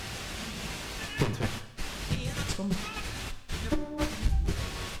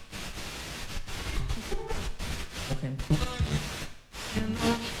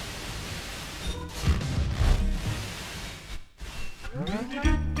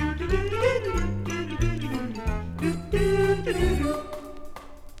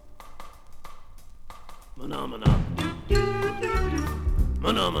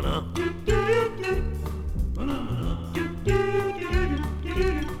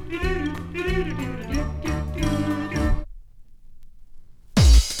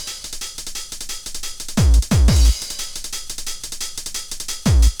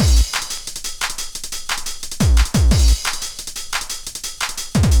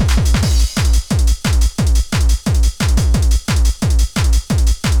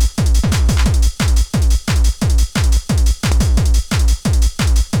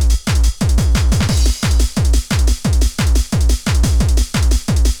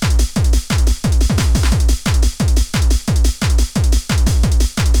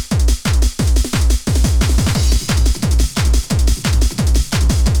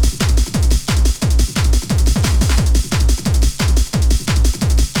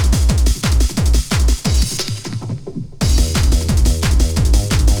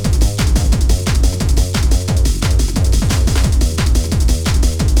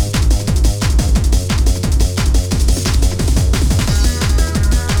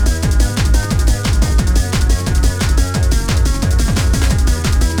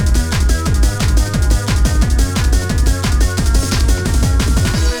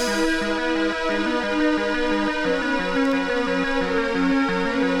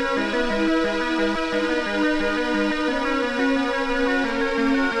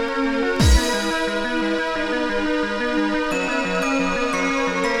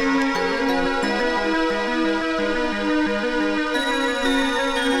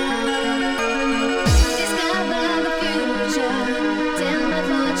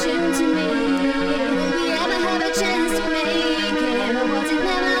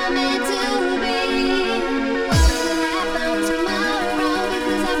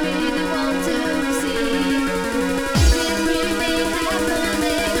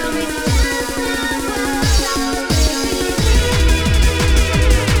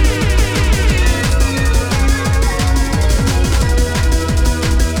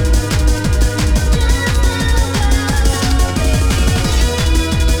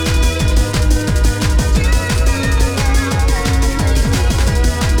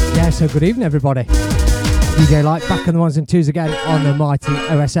So good evening, everybody. DJ Light back on the ones and twos again on the mighty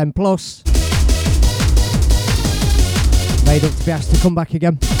OSN Plus. Made up to be asked to come back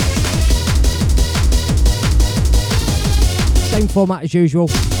again. Same format as usual.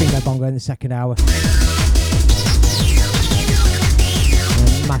 Bingo Bongo in the second hour.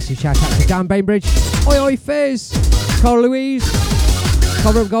 And massive shout out to Dan Bainbridge. Oi oi Fizz. Carl Louise.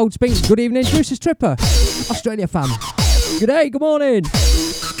 Cover of Goldspink. Good evening. Bruce's Tripper. Australia fam. Good day, good morning.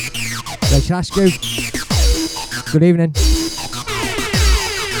 Rachel Askew. Good evening.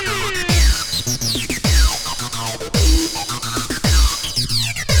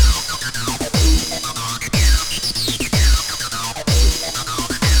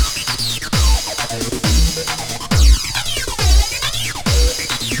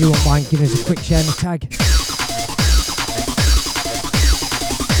 If you won't mind giving us a quick share and a tag.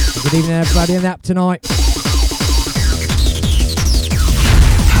 Good evening everybody in the app tonight.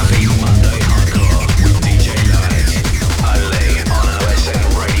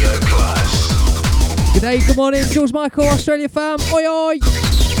 Good day, good morning, Jules Michael, Australia fam, oi oi!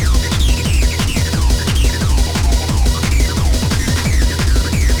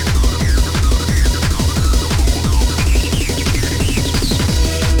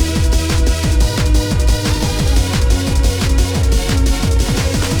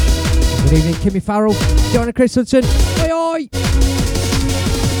 Good evening, Kimmy Farrell, Joanna Chris Hudson, oi oi!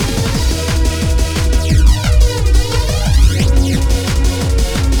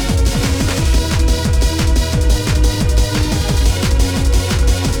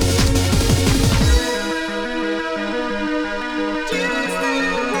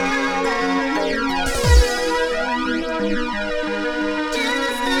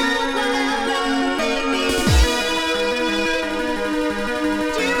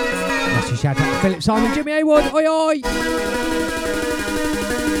 Shout out to Philip Simon, Jimmy Haywood, oi oi!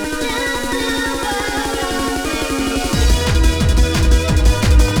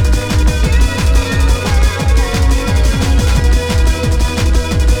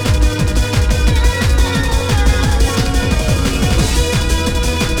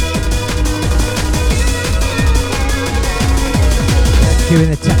 Doing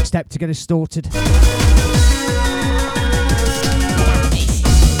the tech step to get us started.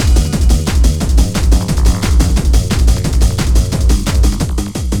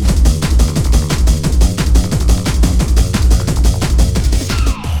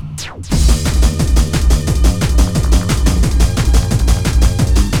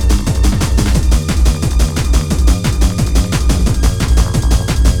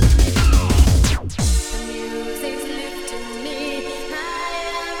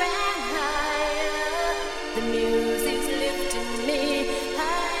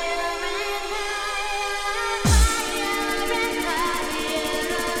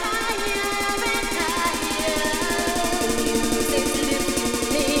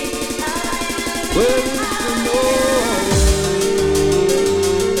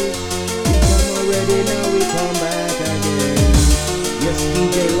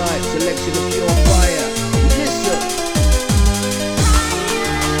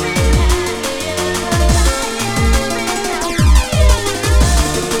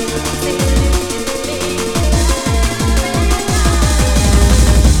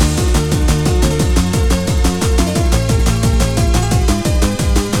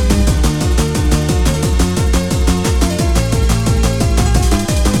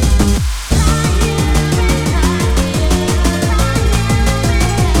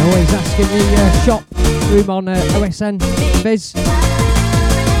 Shop room on OSN Viz.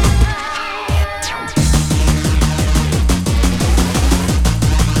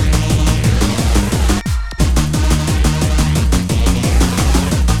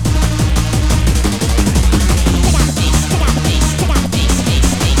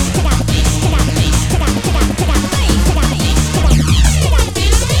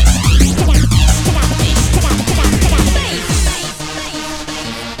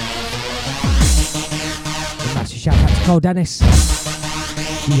 Cole Dennis,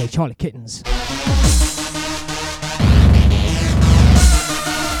 DJ Charlie Kittens.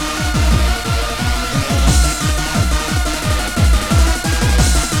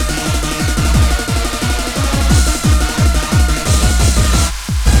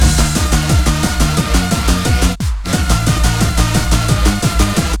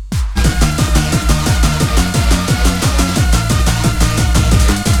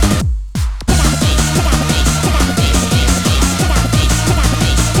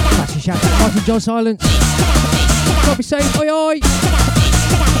 John Silence. I'll be saying oi oi.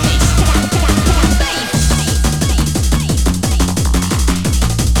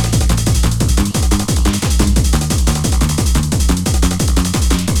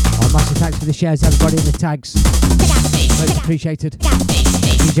 Massive thanks for the shares, everybody in the tags. Most appreciated.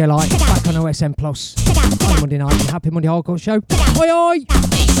 DJ Light back on OSN Plus on Monday night. Happy Monday Hardcore Show. Oi oi.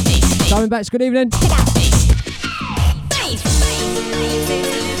 Diamondbacks, good evening.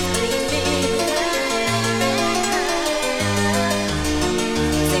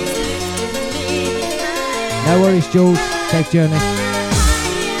 No worries, Jules. Safe journey.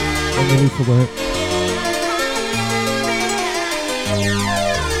 When you leave for work.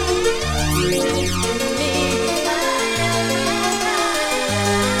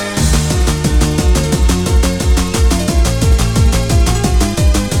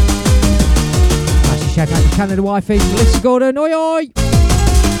 Massive shout out to Canada Wifey, Melissa Gordon. Oi oi!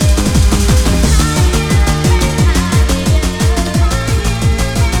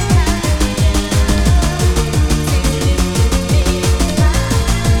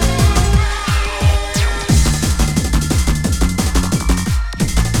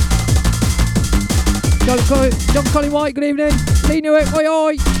 John Colin White, good evening. Lee Newitt, oi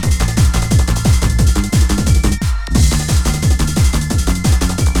oi.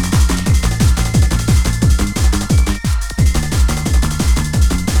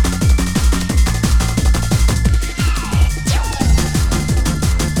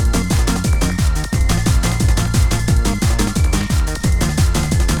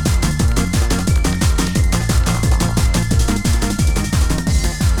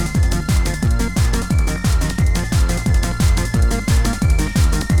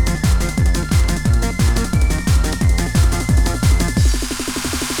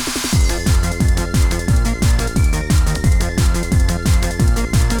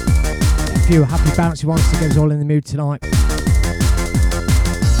 Few happy bouncy ones to get us all in the mood tonight.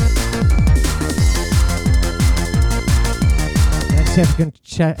 Let's see if we can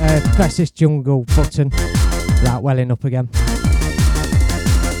press this jungle button without welling up again.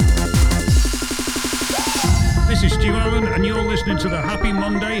 This is Stu Allen and you're listening to the Happy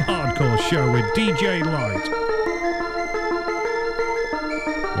Monday Hardcore Show with DJ Light.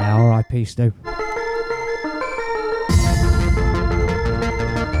 Yeah, R.I.P. Stu.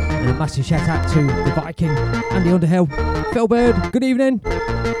 And a massive shout out to the Viking, Andy Underhill, Phil Bird, good evening.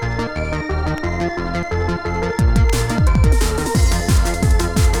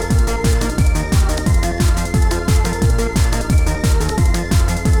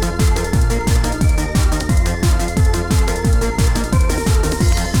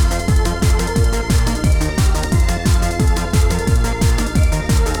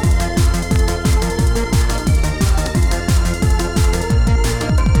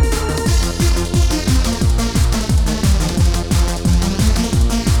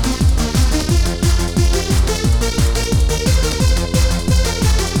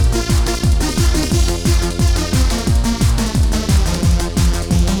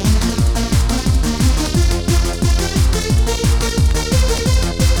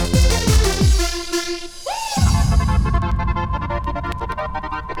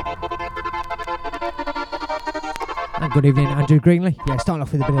 Good evening, Andrew Greenley. Yeah, starting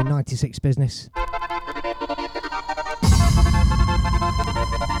off with a bit of 96 business.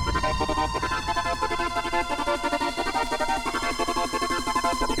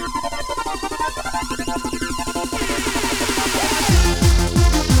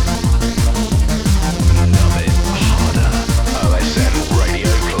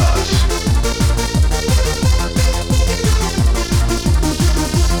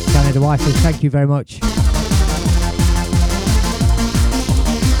 Canada Wifey, thank you very much.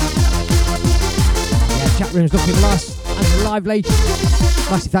 Chat room's looking lush and lively.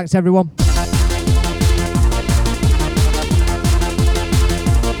 Massive thanks everyone.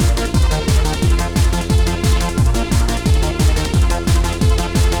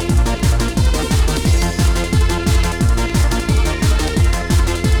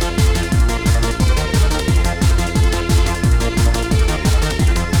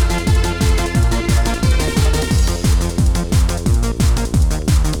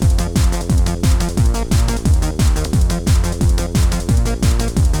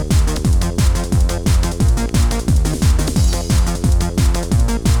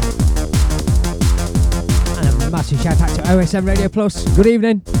 Shout out to OSM Radio Plus. Good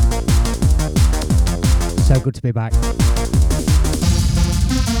evening. So good to be back.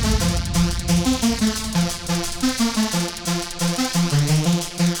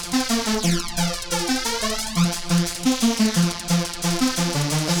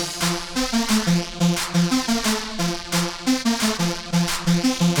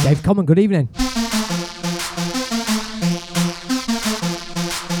 Dave Common, good evening.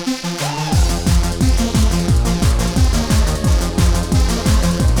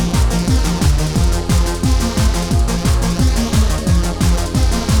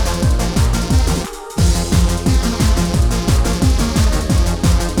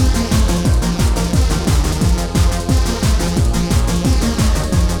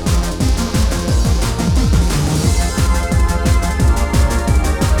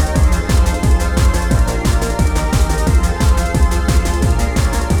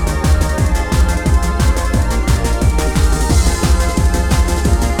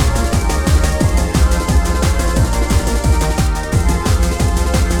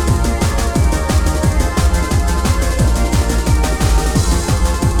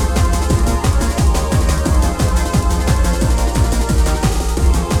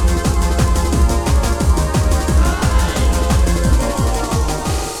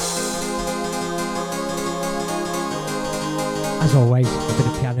 As always, a bit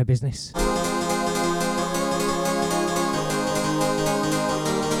of piano business.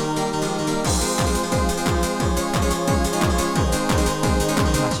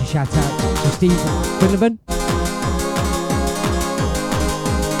 Massive shout out to Steve Quinlivan.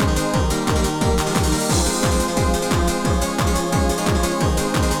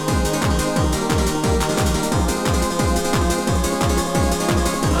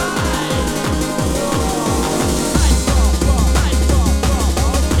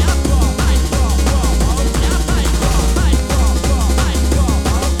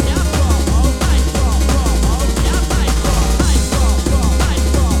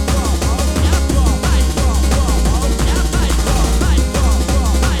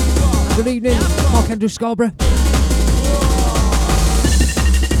 Good evening, Mark Andrew Scarborough.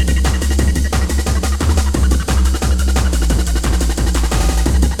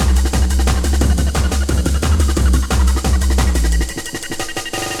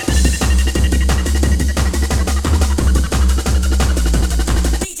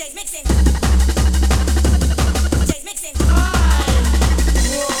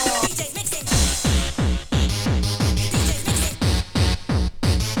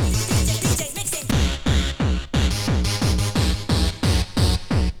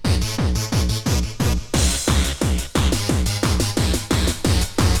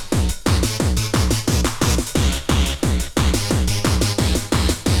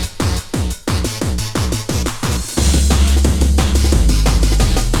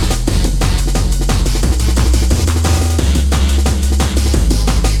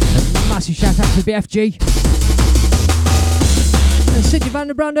 to BFG. And Sidney van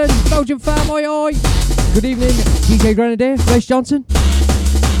der Branden, Belgian fam, oi oi. Good evening, DJ Grenadier, Grace Johnson.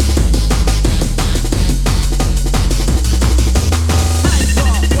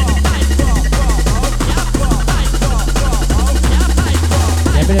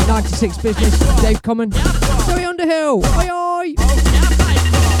 Been at 96 Business, Dave Common, Joey Underhill, oi oi!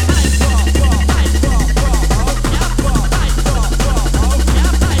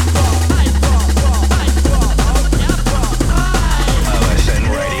 OSN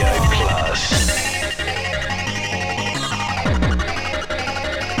Radio Plus.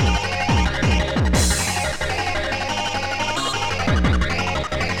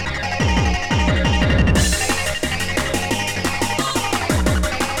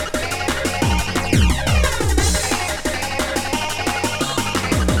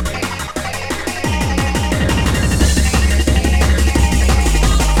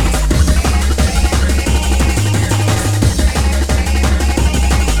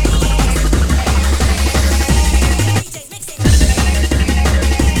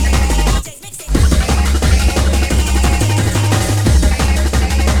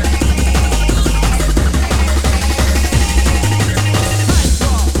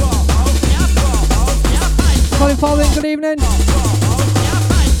 Good evening.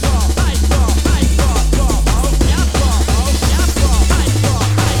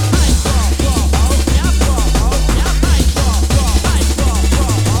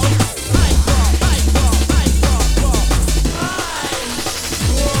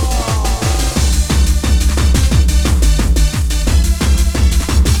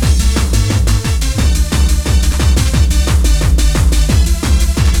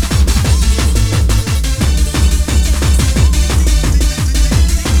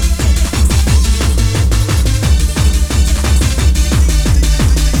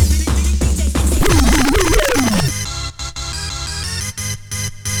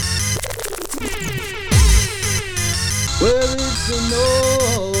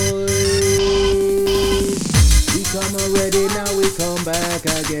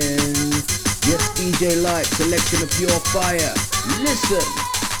 Selection of pure fire. Listen.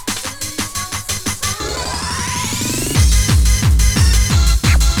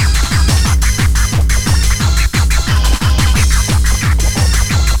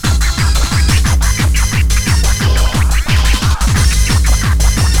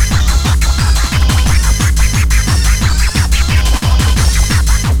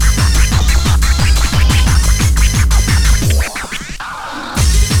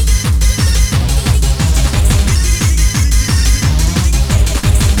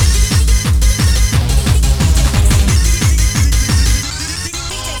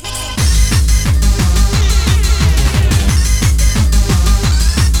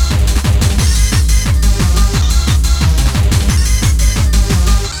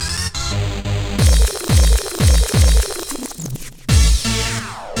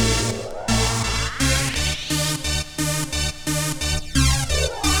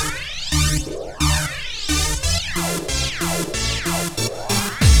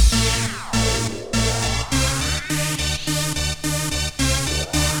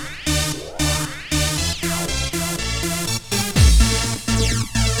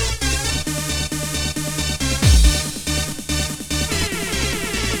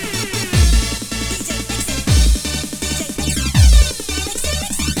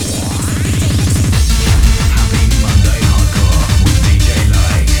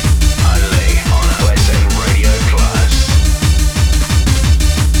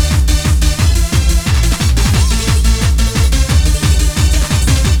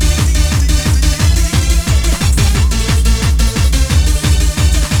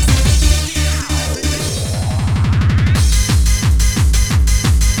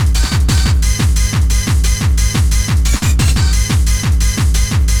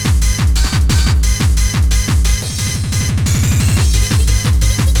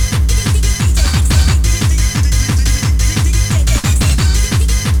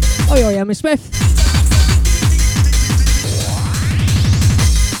 Emma Smith.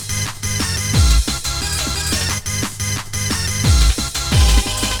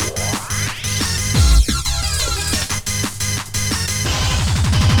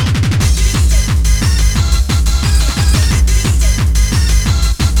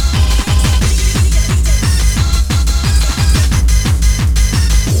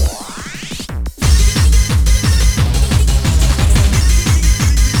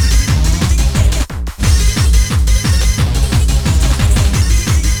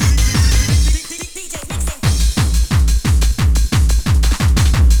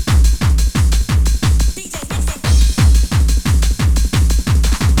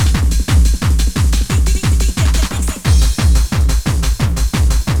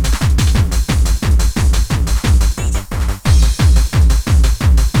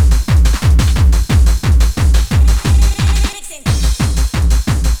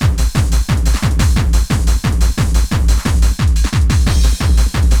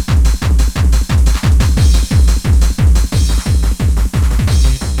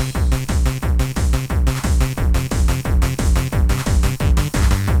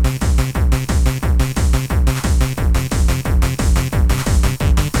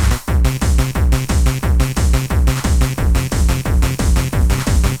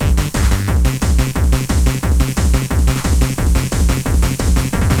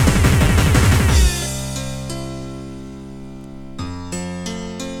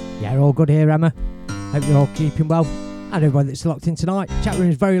 Yeah, all good here, Emma. Hope you're all keeping well. And everybody that's locked in tonight. Chat room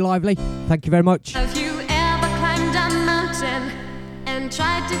is very lively. Thank you very much. Have you ever climbed a mountain and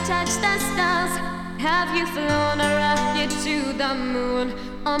tried to touch the stars? Have you flown a rocket to the moon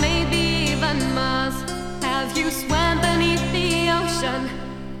or maybe even Mars? Have you swam beneath the ocean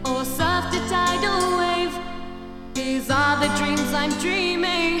or surfed a tidal wave? These are the dreams I'm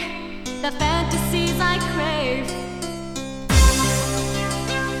dreaming, the fantasies I crave.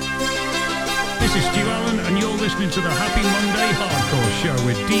 This is Stu Allen, and you're listening to the Happy Monday Hardcore Show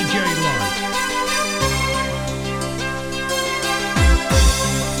with DJ Light.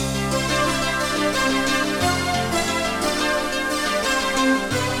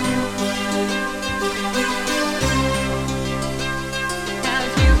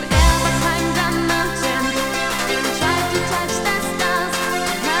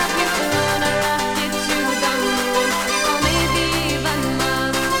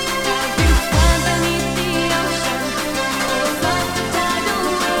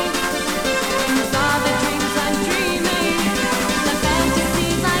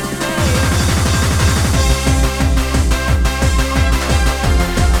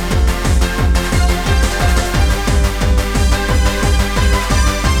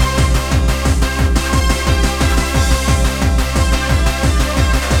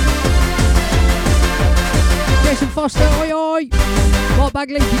 Foster, oi oi! Mark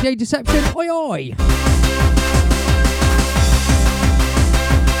Bagley, DJ Deception, oi oi!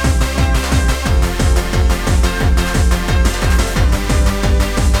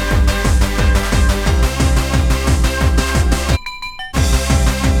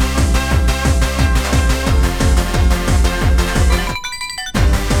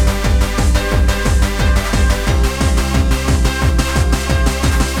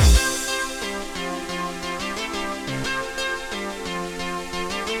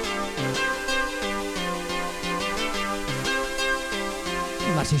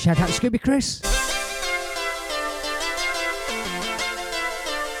 Shout out to Scooby Chris.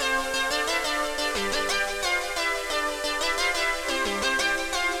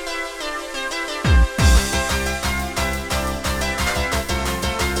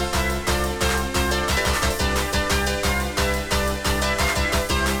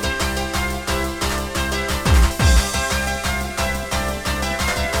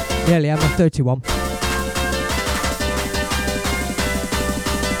 Nearly, I'm 31.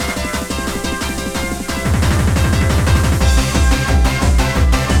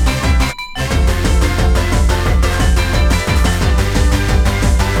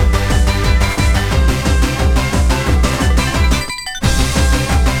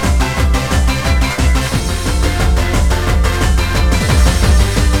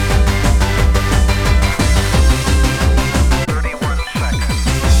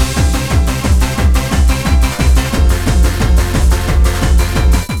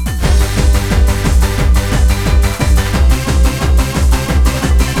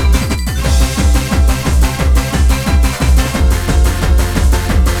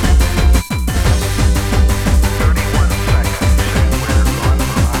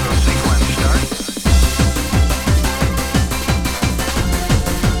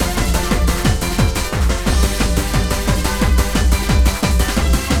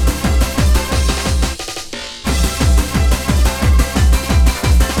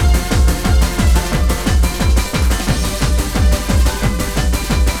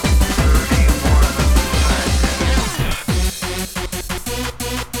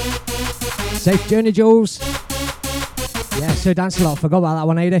 Safe journey, Jules. Yeah, Sir Dancelot. Forgot about that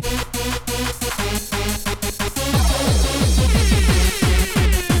one, Adi.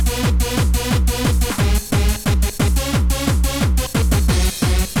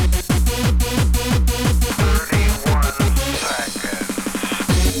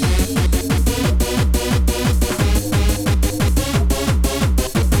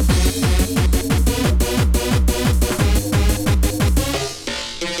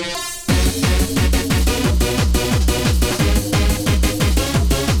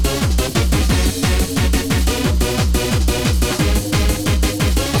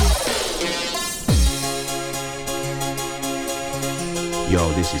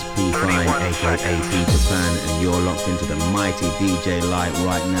 DJ Light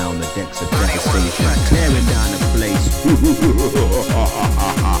right now on the decks of Devastation, tearing down the place.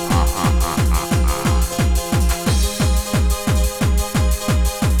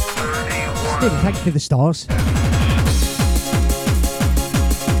 Stephen, thank you for the stars.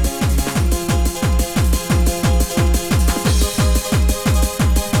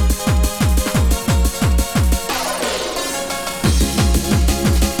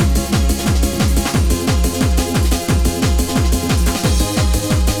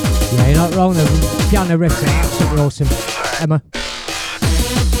 got wrong. The piano riffs are absolutely awesome. Emma.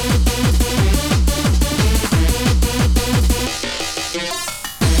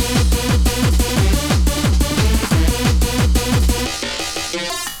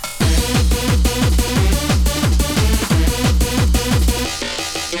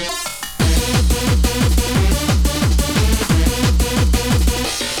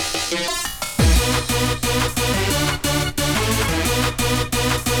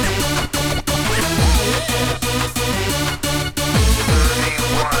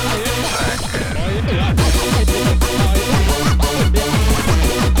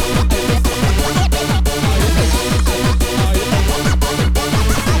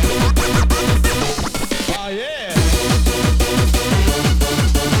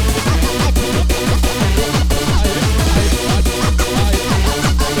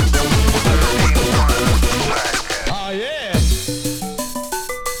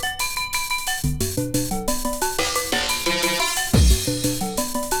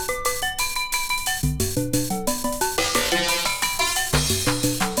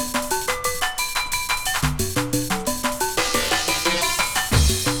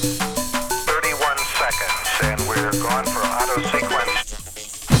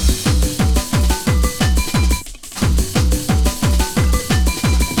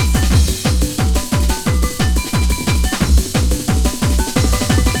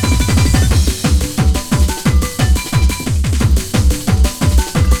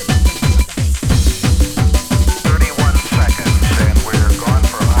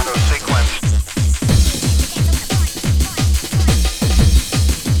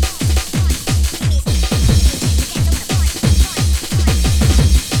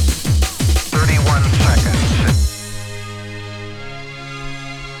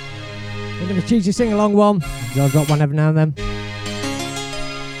 Cheesy sing along one. I'll drop one every now and then.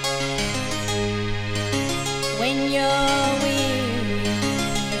 When you're weary,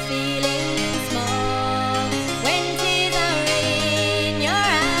 feeling small, when tears are in your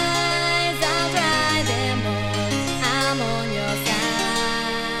eyes, I'll dry them all. I'm on your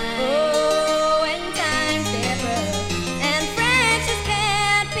side. Oh, when times get rough and friendships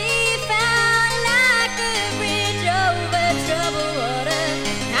can't be found, like a bridge over troubled water,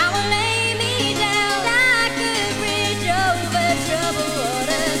 I will lay me down like a bridge over troubled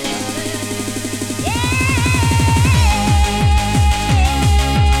water.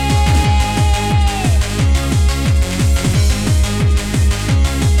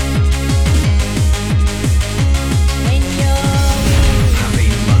 Happy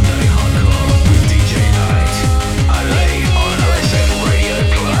Monday Hardcore with DJ Light. Only on OSN Radio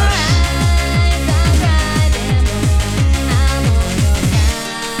Plus.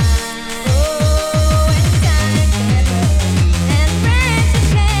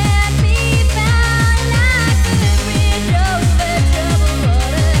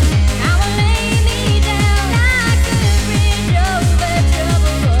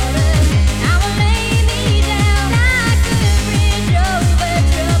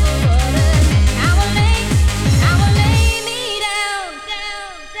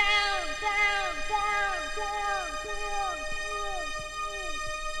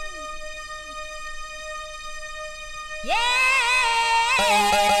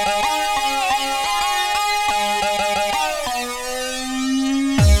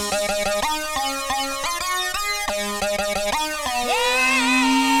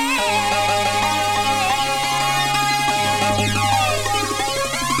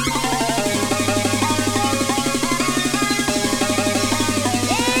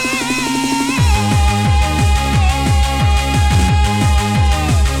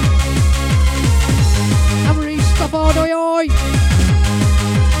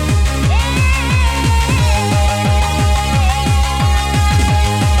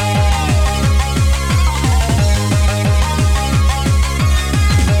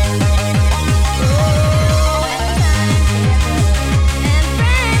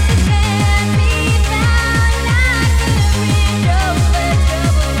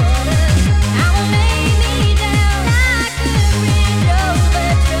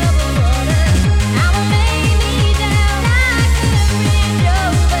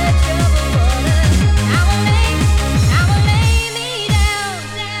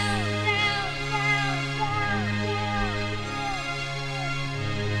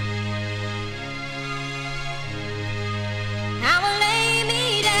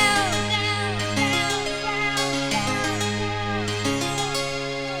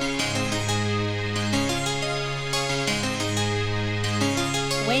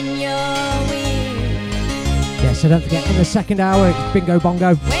 So don't forget, in the second hour, it's Bingo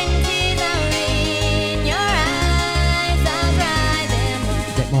Bongo. When tears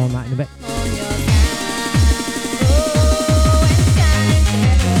more on that in a bit.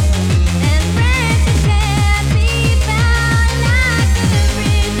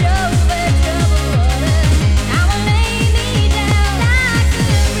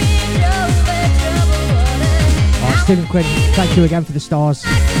 Stephen Quinn, thank you again for the stars.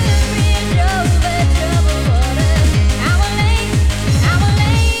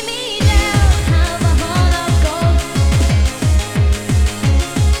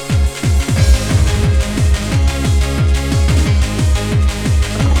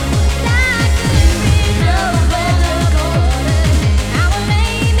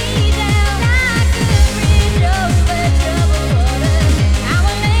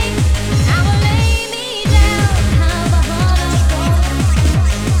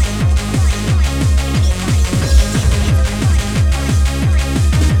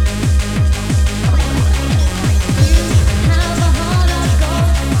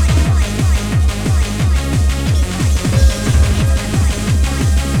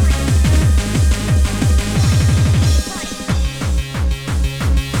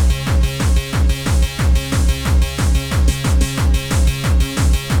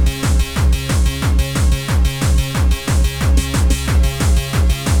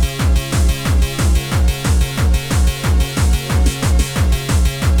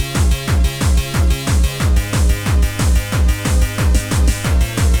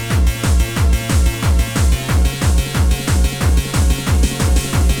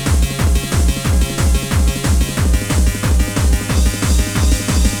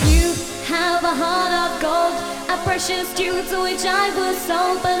 precious jewels to which I was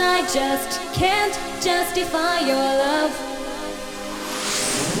sold, but I just can't justify your love.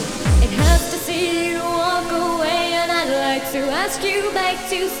 It hurts to see you walk away, and I'd like to ask you back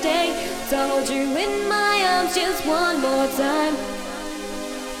to stay, to hold you in my arms just one more time.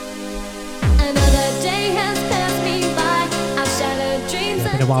 Another day has passed me by, I've shattered dreams.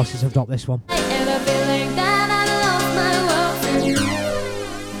 It's been a while since I've dropped this one. I ever feel like that I lost my world to you.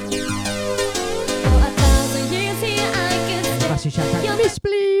 For 1,000 years here I can stay. Massive shout out to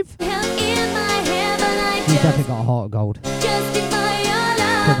Misbelieve. Held in my hand, but I You've just definitely got a heart of gold. justify your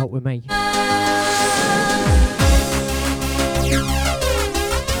love. Put up with me. I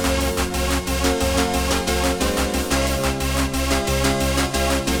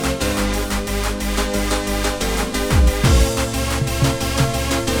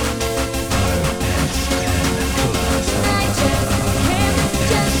just can't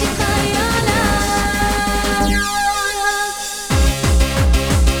justify your love.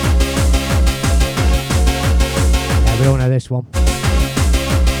 Yeah, we all know this one.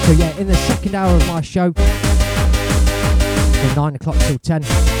 So yeah, in the second hour of my show, from 9 o'clock till 10,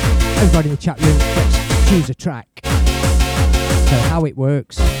 everybody in the chat room gets to choose a track. So how it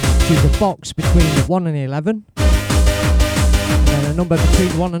works, choose a box between 1 and 11, and then a number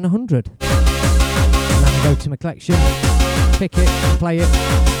between 1 and 100. And then I go to my collection, pick it, and play it.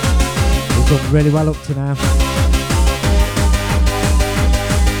 We've done really well up to now.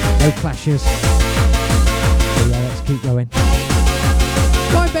 No clashes. So yeah, let's keep going.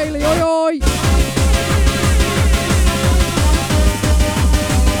 Right, Bailey, oi oi!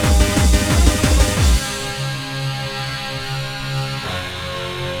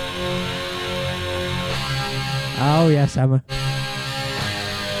 Oh yes, Emma.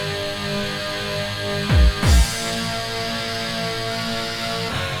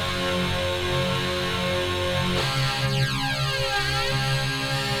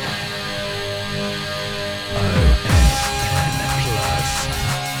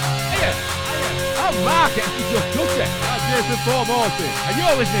 I'm Mark, it's just Tucker. That's Jason Formosi. And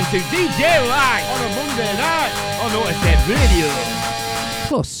you're listening to DJ Light on a Monday night on OSN Radio.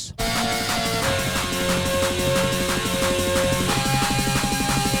 Plus.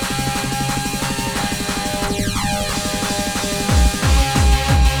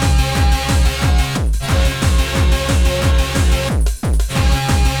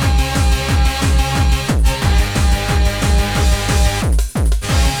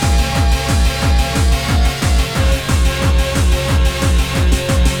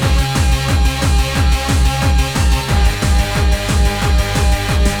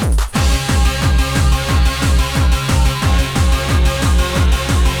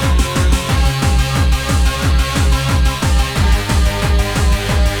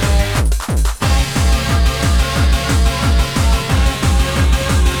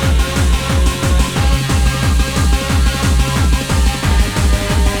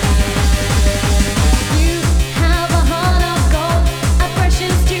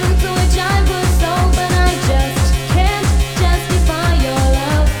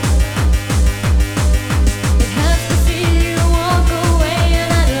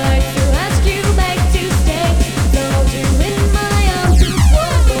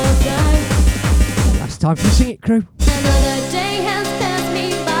 Time for the Sing It crew. Another day has passed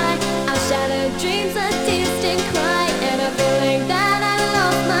me by. Our shattered dreams, a distant cry, and a feeling that I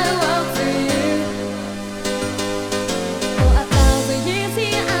lost my world to you. For 1,000 years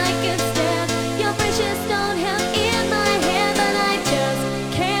here I could stand your precious stone held in my hand, but I just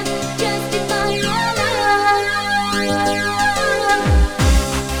can't justify your love.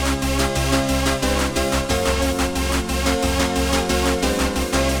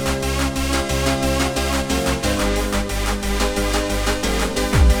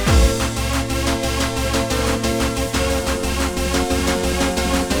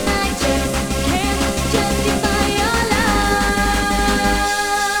 I just can't justify your love.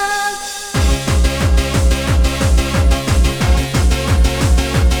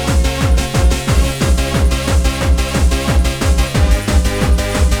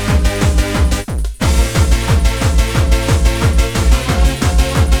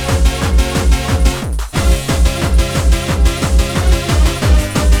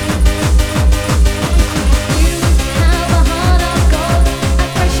 You have a heart of gold, a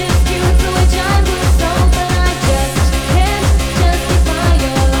precious jewel through which I was sold, but I just can't justify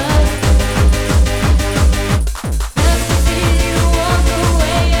your love. Have to see you walk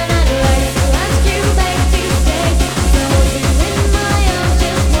away, and I'd like to ask you back to stay. So hold you in my arms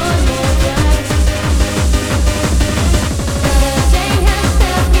just one more time. Another day has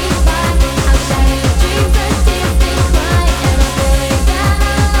passed me by. Our shattered dreams, a distant cry, and a feeling that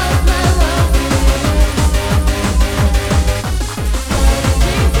I lost my world to you.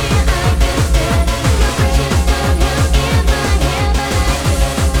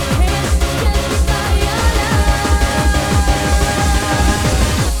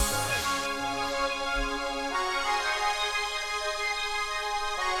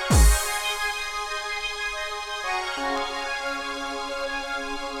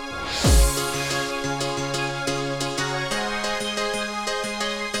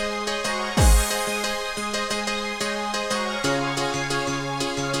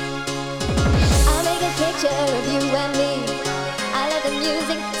 I'll make a picture of you and me. I let the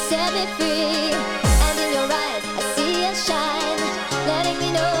music set me free. And in your eyes, I see a shine, letting me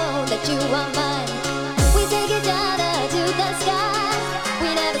know that you are mine. We take each other to the sky. We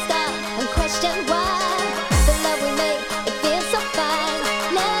never stop and question why. The love we make, it feels so fine.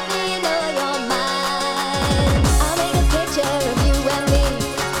 Let me know you're mine. I'll make a picture of you and me.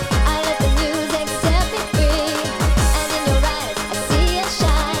 I let the music set me free. And in your eyes, I see a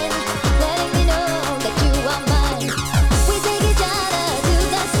shine, letting me know that you are mine. We take each other to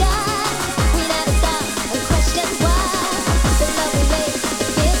the sky. We never stop and question why. The love we make, it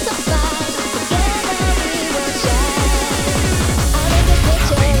feels so fine. Together we will shine. I'll make a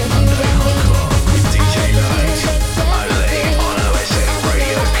picture of you and me. With DJ I let the Light. music set I me lay free. on OSN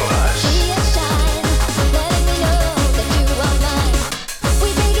Radio Plus. See a shine, letting me know that you are mine. We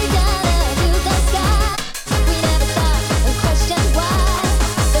take each other to the sky. We never stop and question why.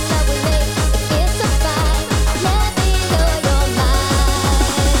 The love we make, it feels so fine. Let me know you're mine.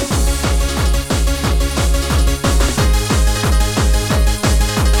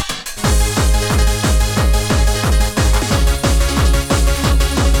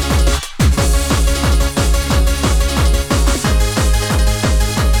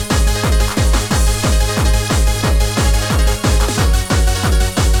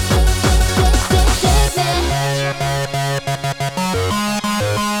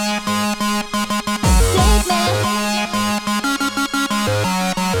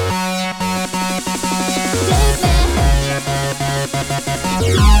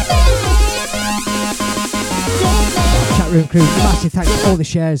 Chat room crew, massive thanks for all the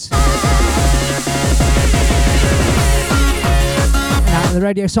shares. And out on the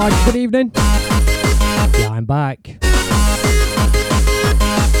radio side, good evening. Yeah, I'm back.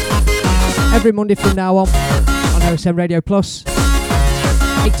 Every Monday from now on OSN Radio Plus,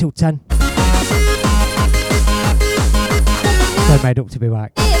 8 till 10. So made up to be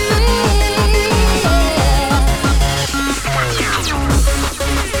back.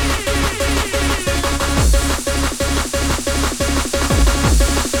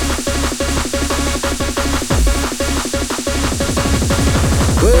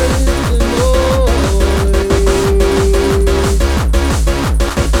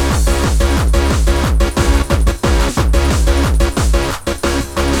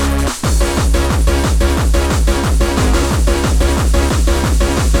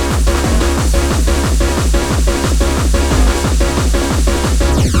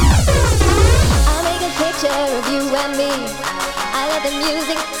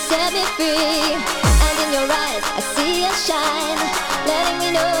 I see a shine, letting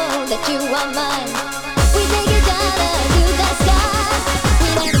me know that you are mine.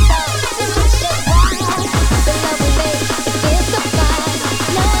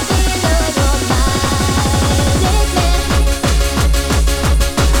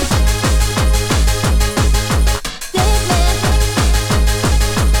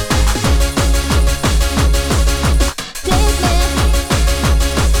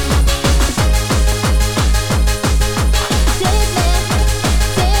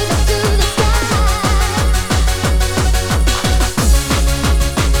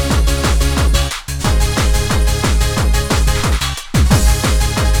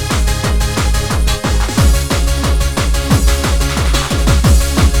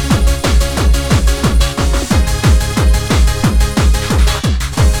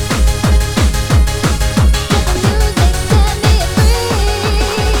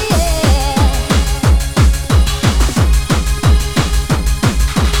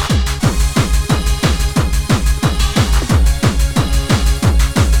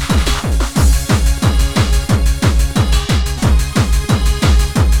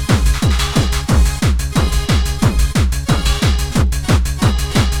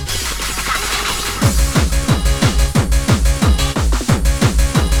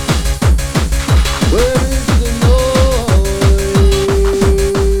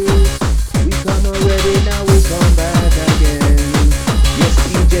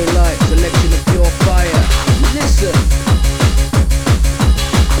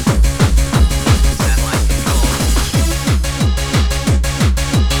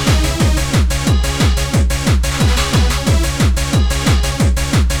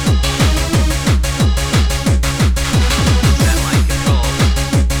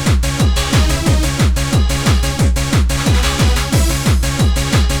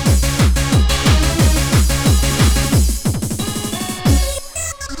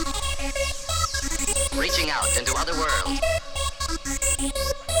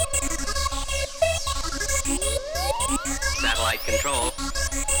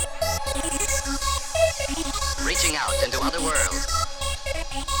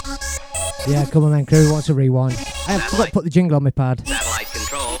 Yeah, come on then, crew. What's a rewind? I forgot to put the jingle on my pad. Satellite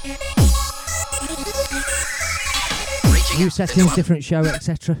control. New settings, different show,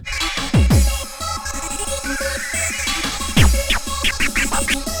 etc.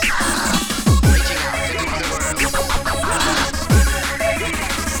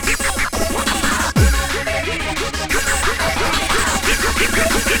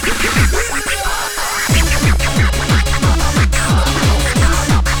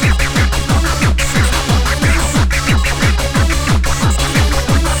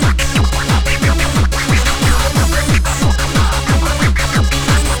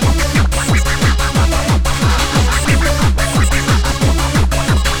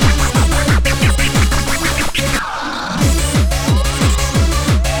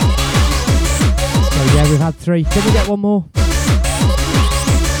 We've had 3. Can we get one more? Back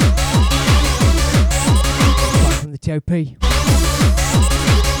from the TOP.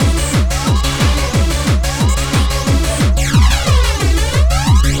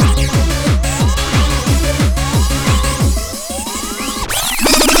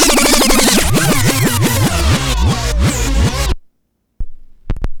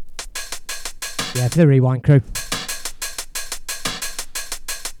 Yeah, for the rewind crew.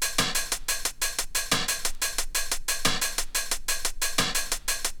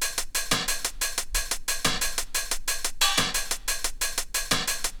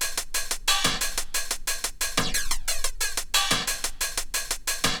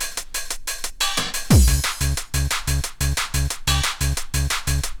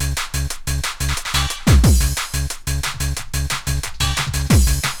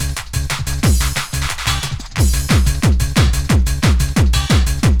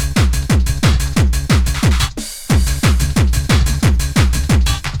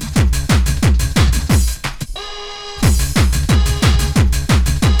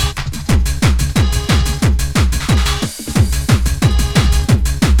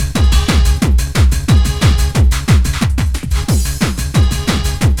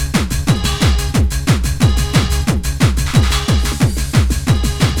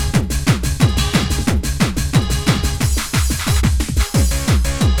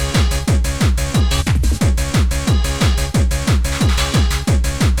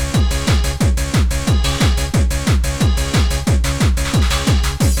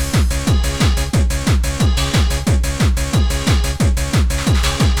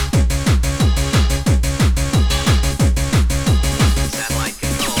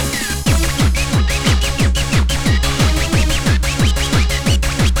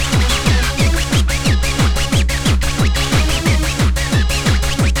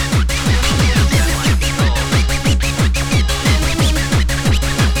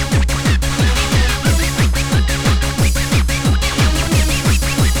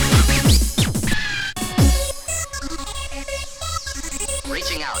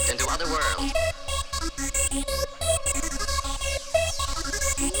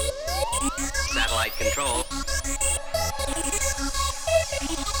 Satellite control.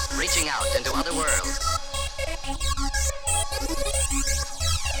 Reaching out into other worlds.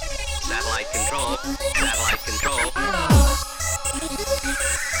 Satellite control. Satellite control.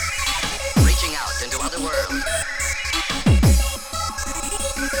 Reaching out into other worlds.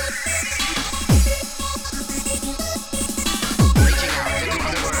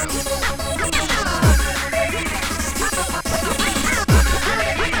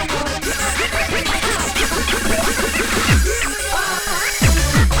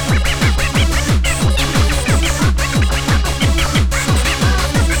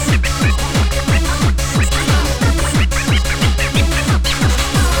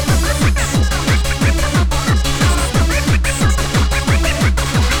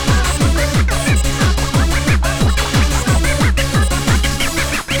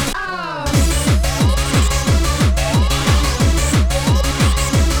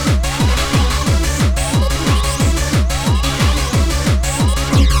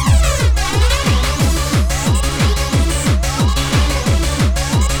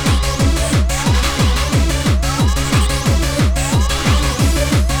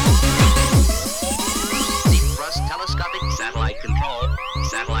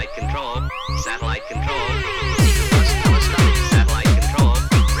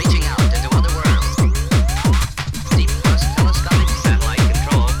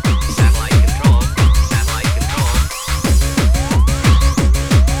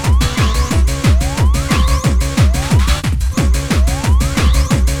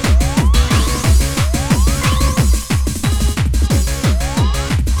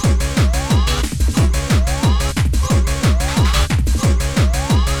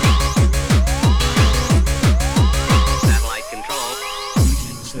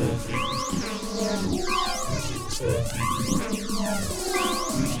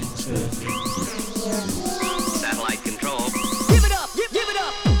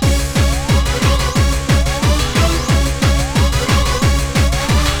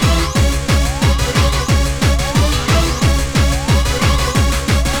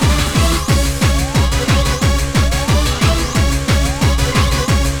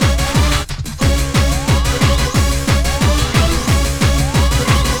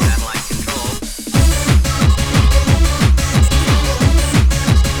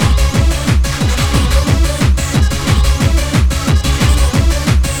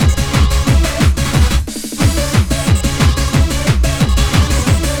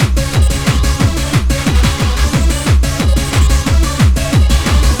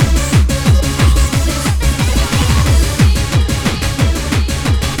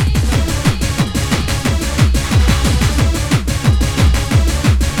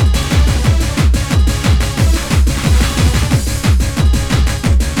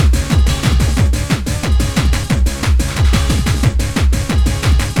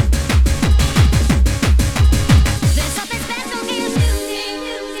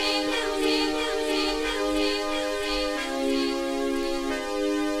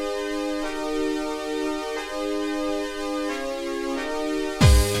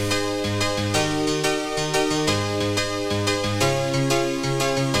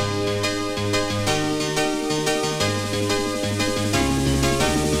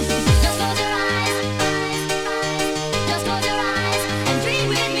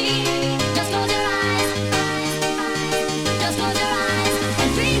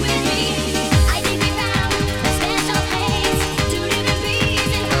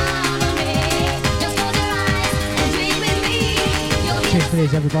 Hope it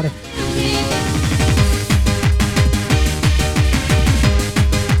is, everybody.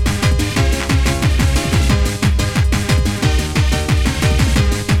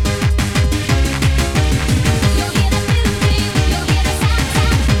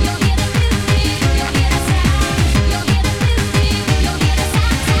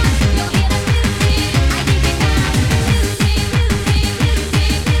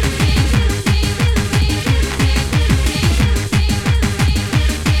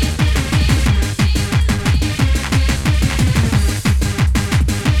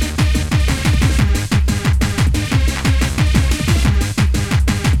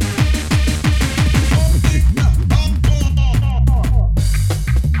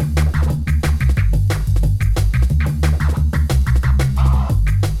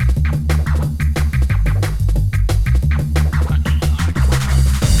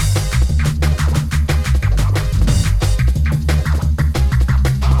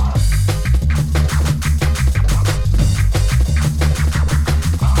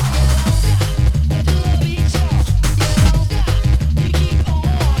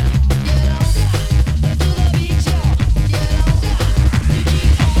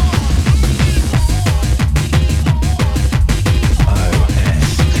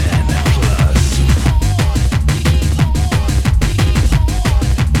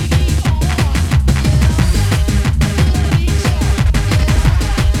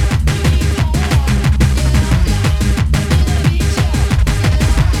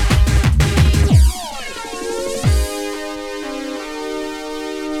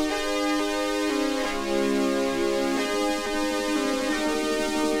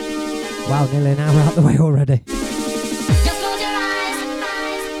 Wow, nearly an hour out the way already. Just close your eyes,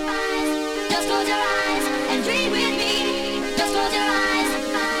 just close your eyes and dream with me. Just close your eyes,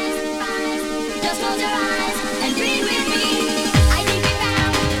 just close your eyes and dream with me. I think we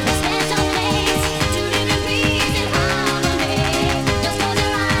found a special place, two different beings in harmony. Just close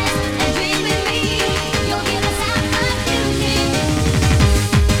your eyes and dream with me. You'll hear the sound of music.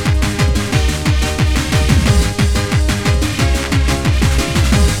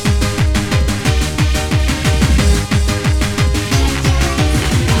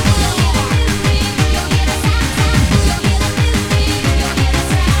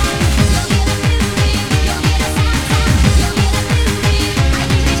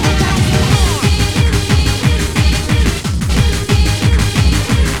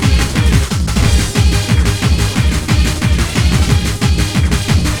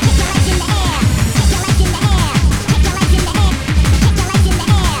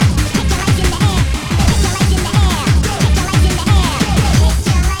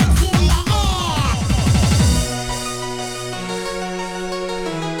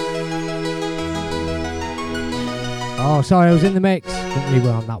 Oh, sorry, I was in the mix. Didn't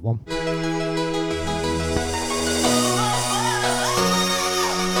rewind that one.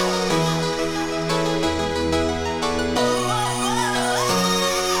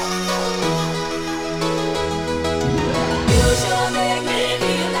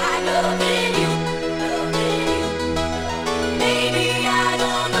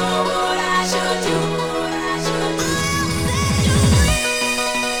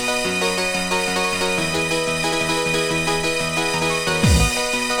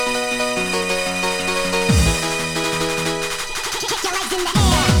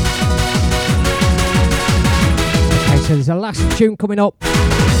 So there's a last tune coming up for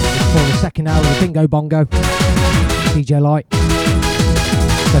the second hour of the Bingo Bongo. DJ Light.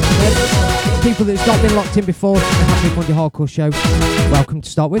 So for people that's not been locked in before to the Happy Monday Hardcore Show, welcome to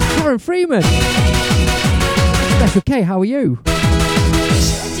start with Karen Freeman. Special K, how are you? Yeah,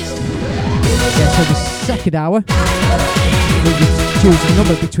 so the second hour, we'll choose a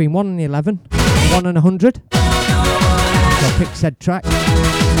number between 1 and 11, 1 and 100. So I'll pick said track.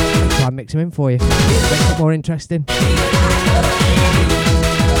 Try and mix them in for you. Makes it more interesting.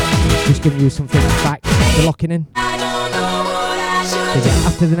 Just giving you some things back for locking in.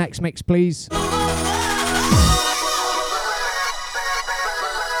 After the next mix, please.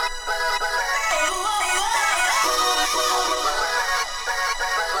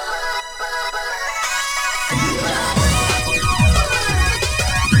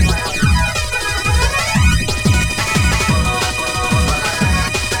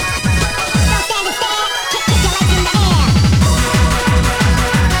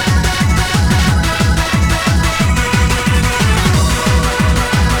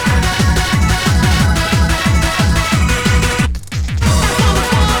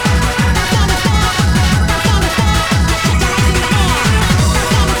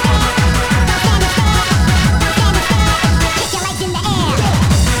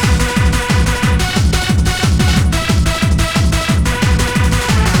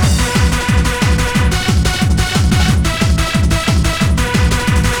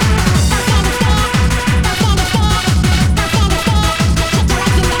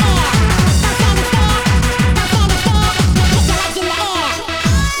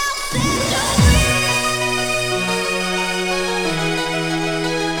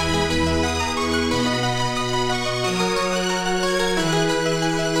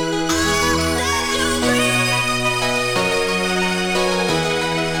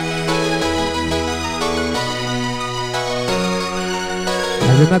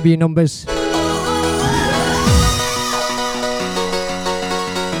 And remember your numbers.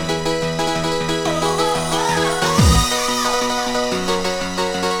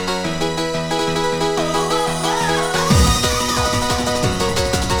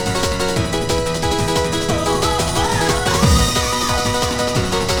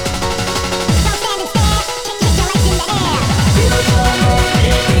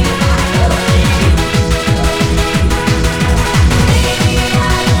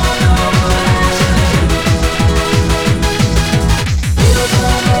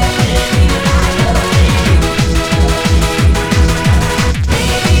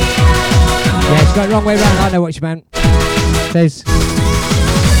 Got it wrong way round, I know what you meant. Says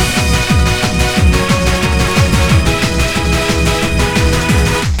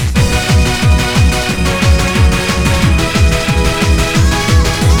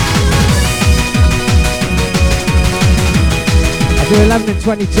I'll do 11 and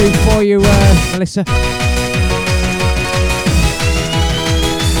 22 for you, Melissa.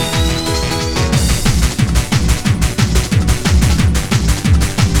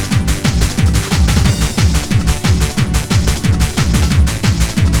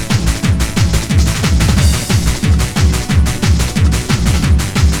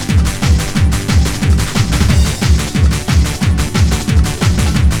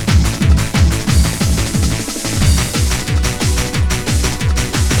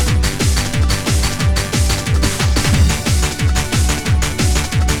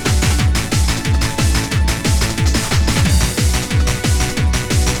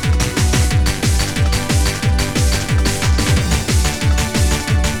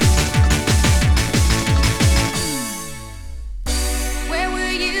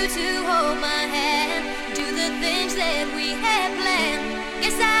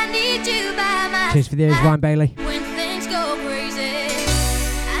 Cheers for the ears, Ryan Bailey. When things go crazy,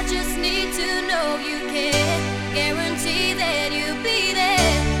 I just need to know you care. Guarantee that you'll be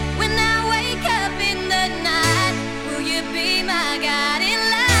there. When I wake up in the night, will you be my guiding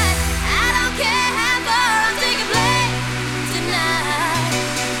light? I don't care how far I'm taking flight tonight.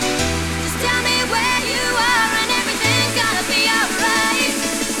 Just tell me where you are and everything's gonna be alright.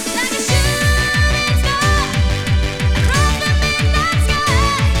 Like a shooting star across the midnight sky.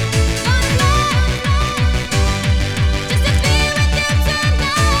 Gonna fly.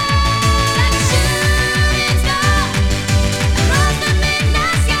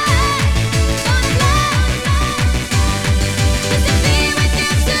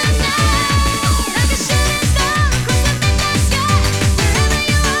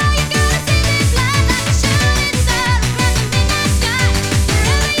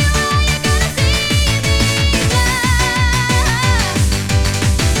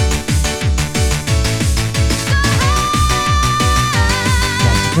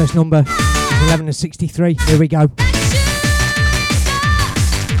 First number is 11 and 63. Here we go.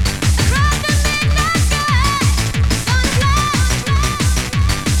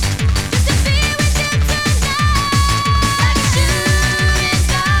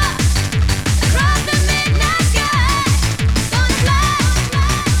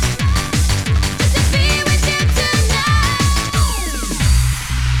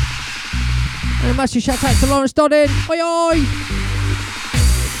 And a massive shout out to Lawrence Doddin. Oi oi!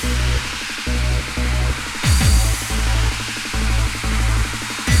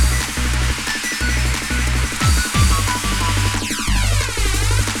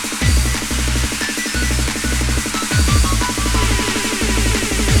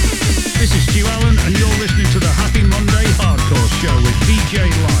 This is Stu Allen, and you're listening to the Happy Monday Hardcore Show with DJ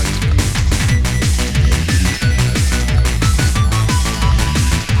Light.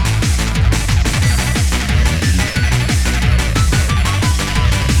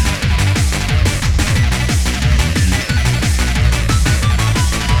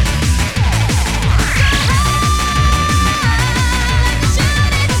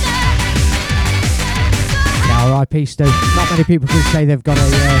 R.I.P. Stu. Not many people can say they've got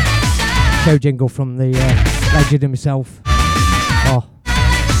a show jingle from the legend himself. Oh.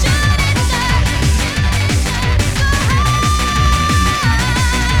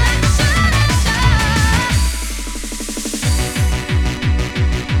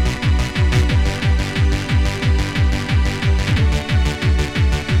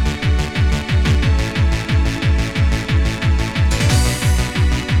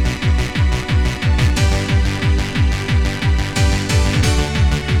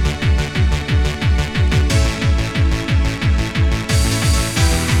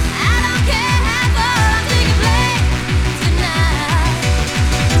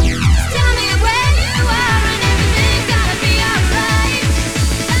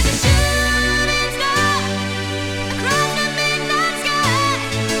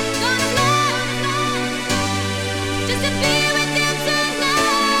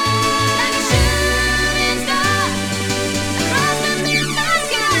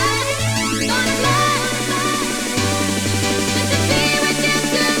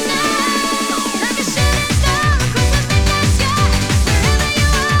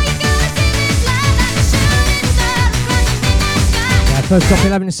 First drop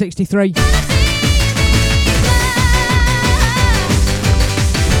 11:63.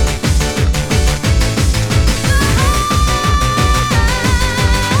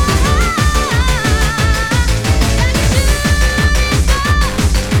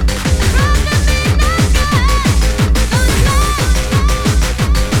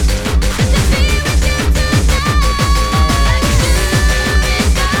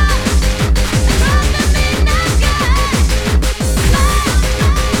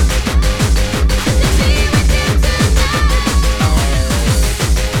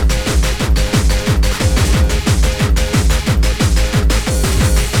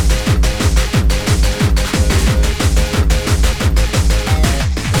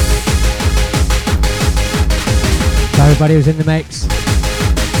 Everybody who's in the mix.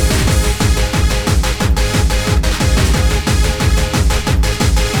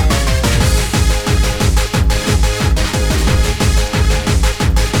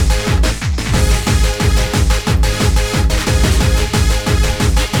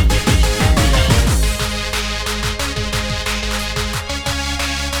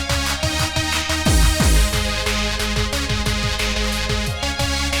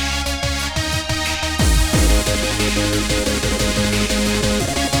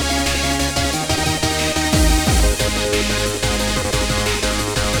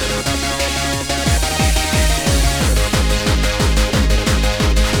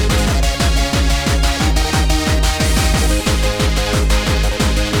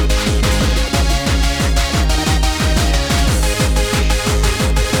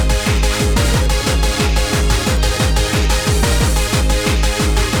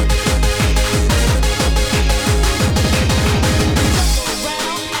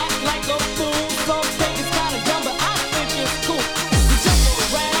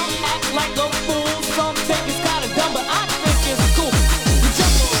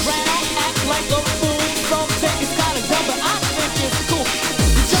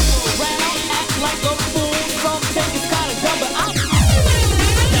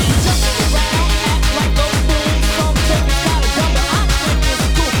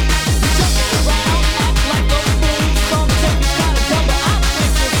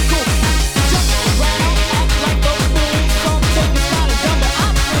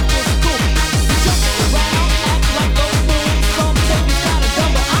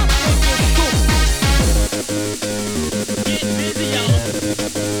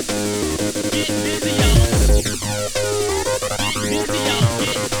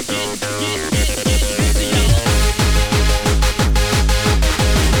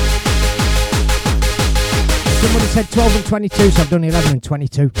 Said 12 and 22, so I've done 11 and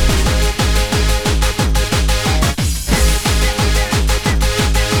 22.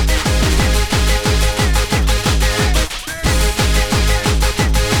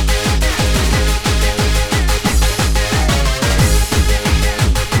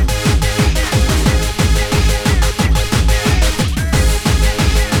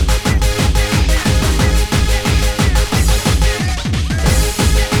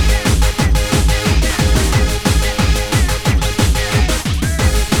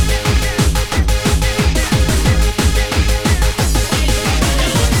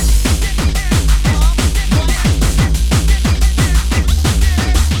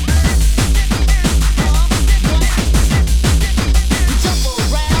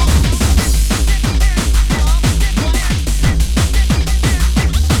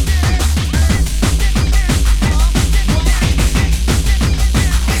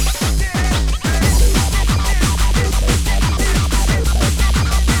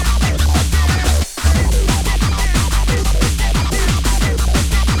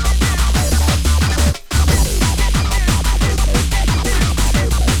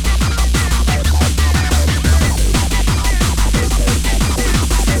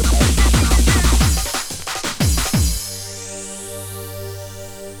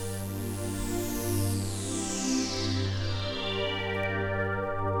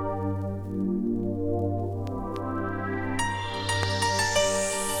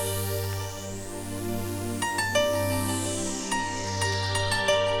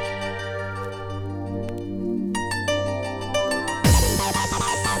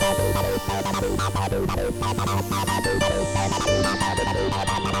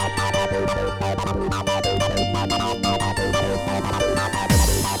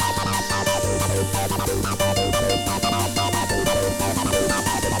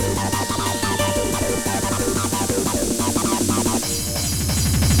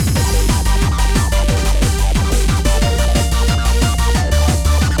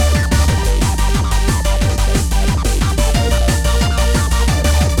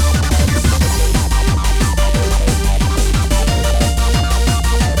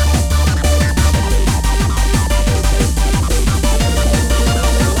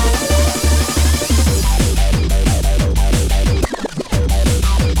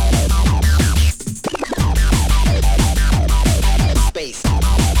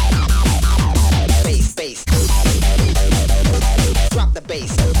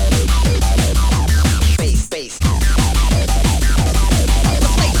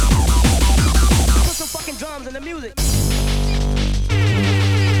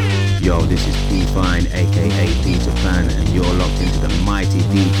 Fine, aka Peter Pan, and you're locked into the mighty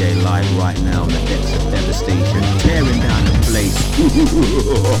DJ Live right now on the decks of Devastation, tearing down the place.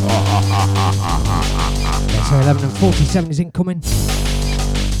 Yeah, so 11:47 is incoming.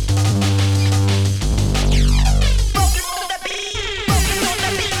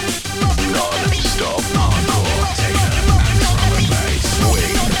 Non-stop hardcore techno and drum and bass.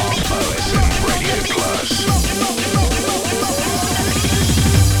 Swing on OSN Radio Plus.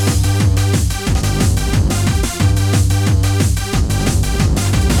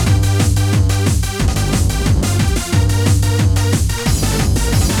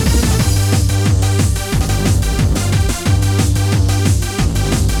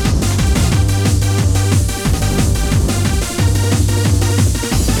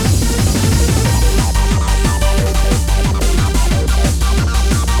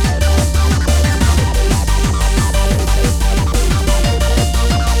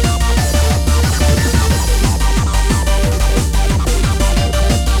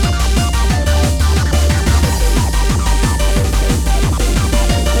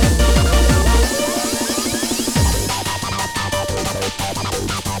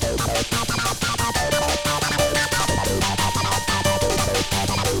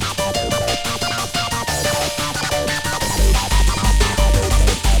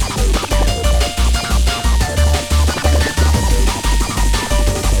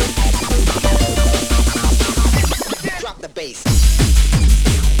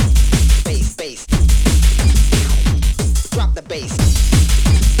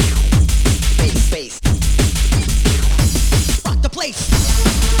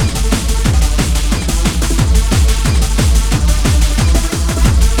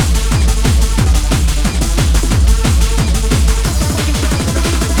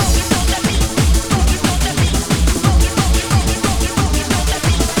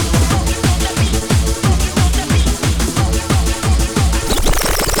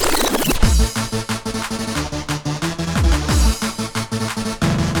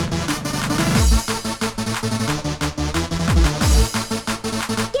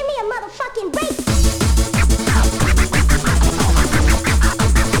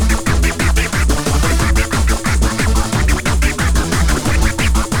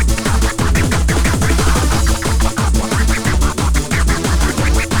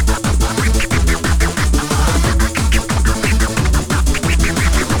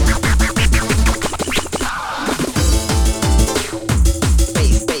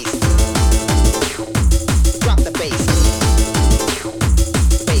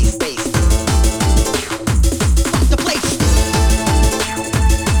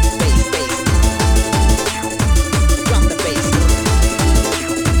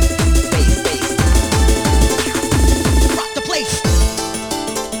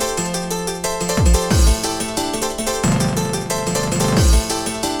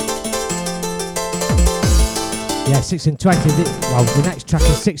 Yeah, 6 and 20. Well, the next track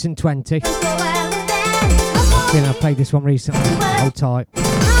is 6 and 20. I think I played this one recently. Hold tight.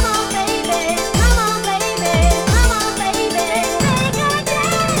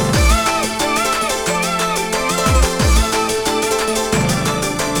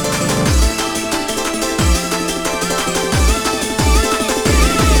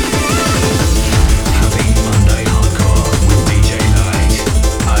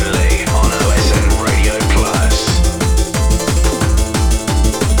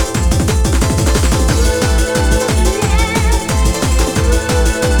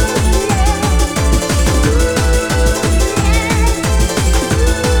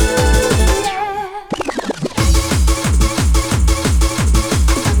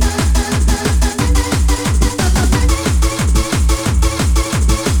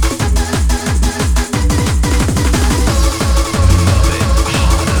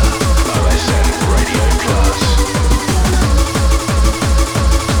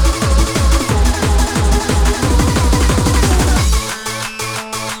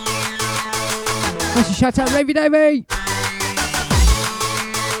 Shout out Ravy Davey!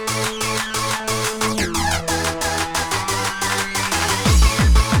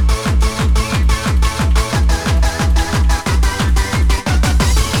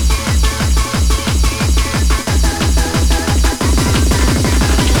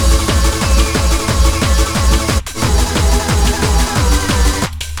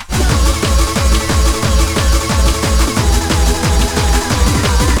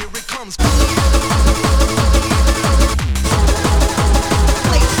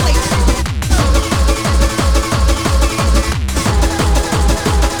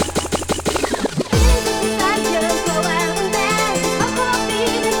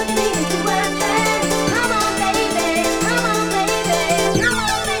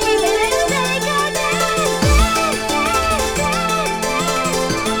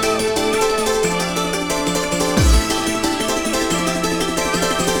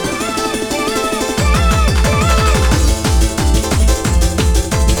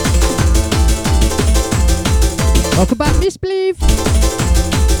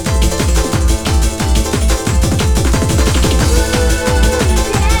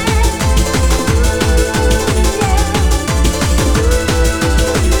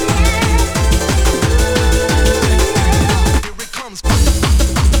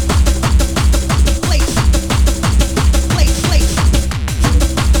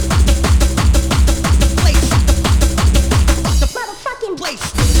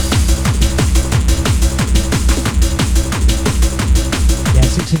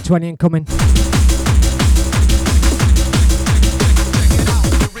 Jackson 20 and coming.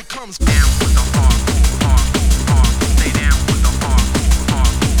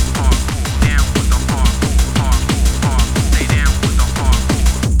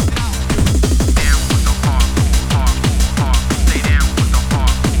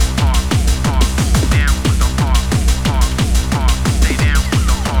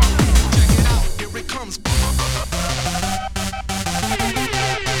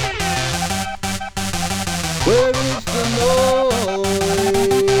 Where is the noise?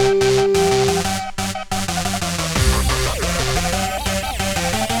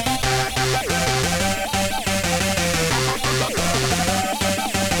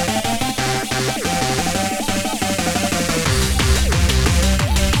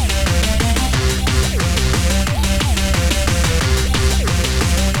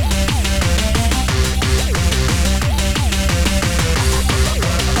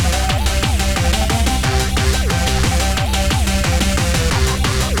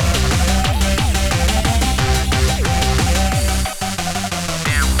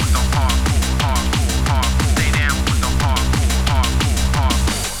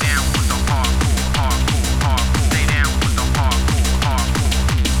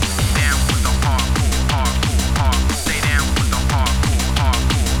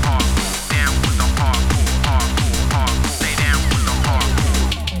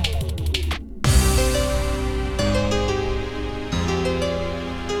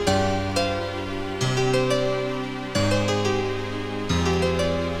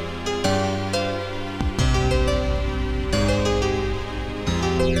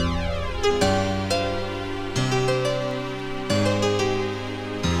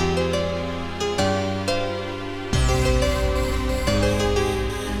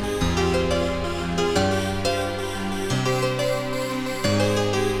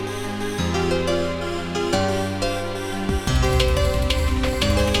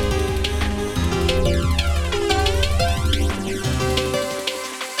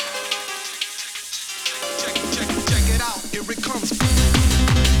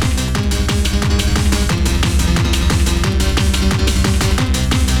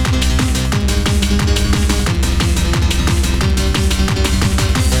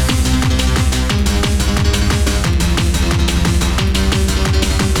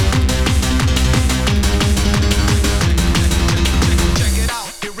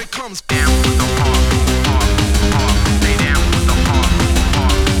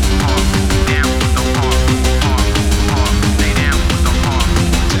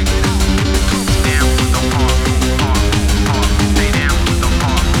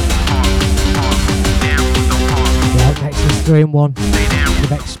 Three in one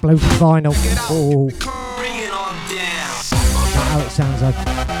with explosive vinyl. Oh, that's how it sounds like.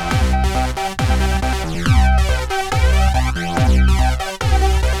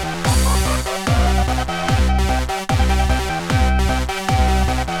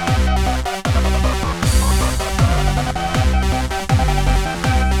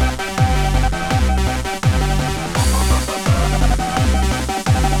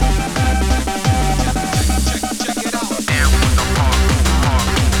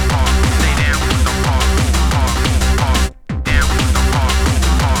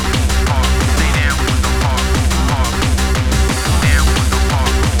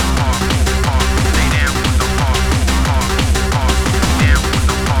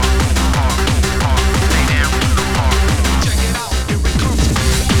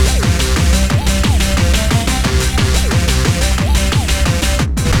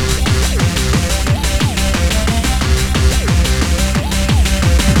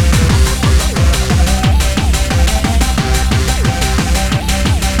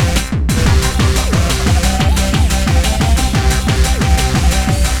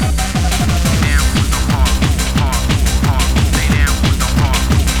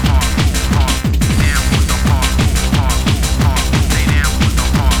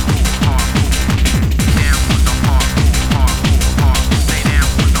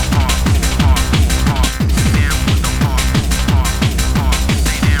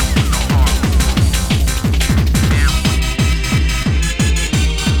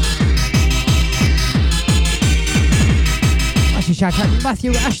 Shout out to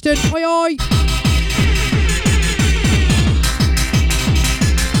Matthew Ashton. Oi oi!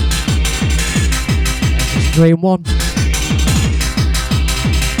 That's 3 in 1.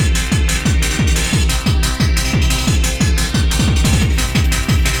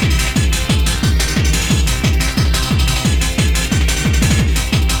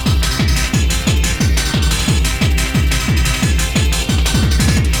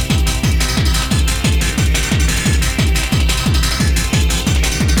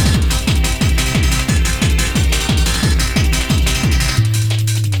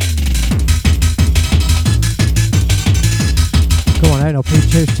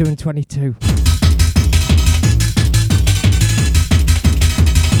 First 2 and 22.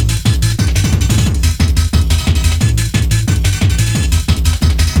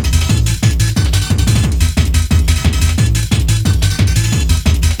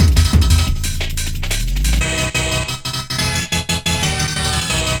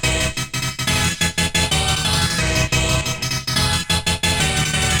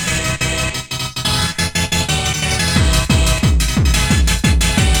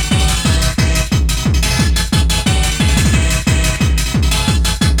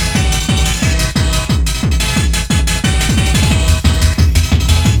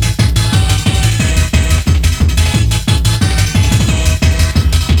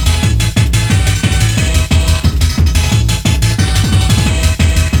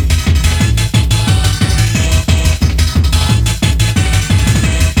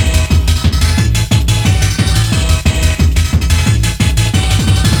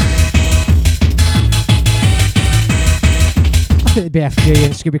 BFG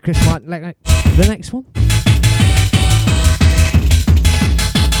and Scooby Chris Martin, like the next one.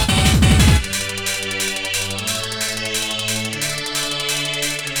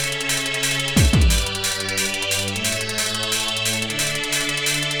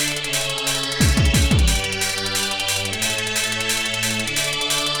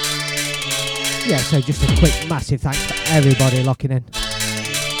 Yeah, so just a quick massive thanks to everybody locking in.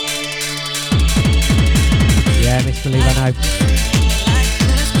 Yeah, misbelieve I know.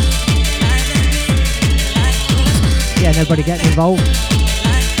 Yeah, nobody getting involved.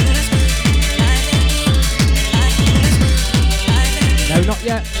 No, not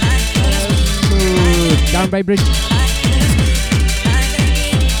yet. Down Baybridge.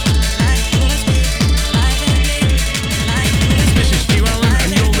 This is Stu Allen,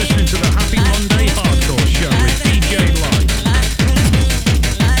 and you're listening to the Happy Monday Hardcore Show with DJ Light.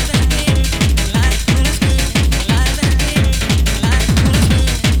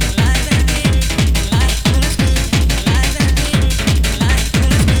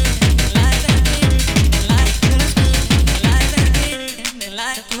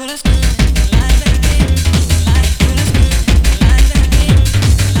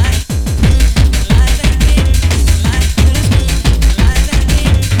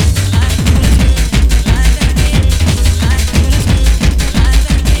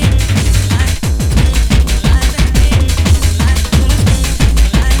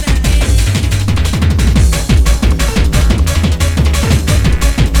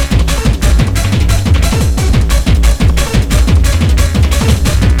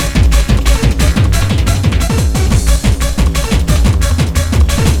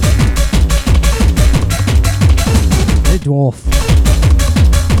 Dwarf.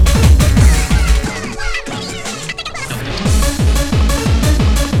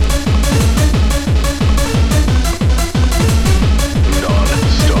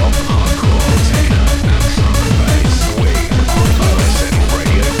 Non-stop hardcore techno and drum and bass swing on OSN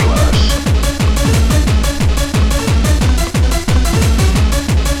Radio Plus.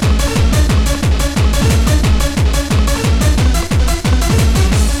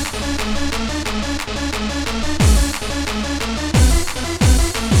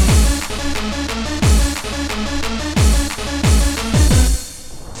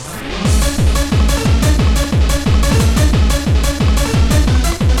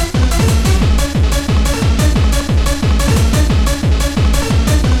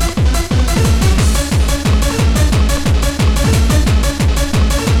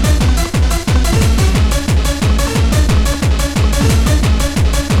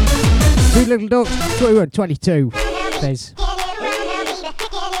 Little Ducks, 21, 22. There's.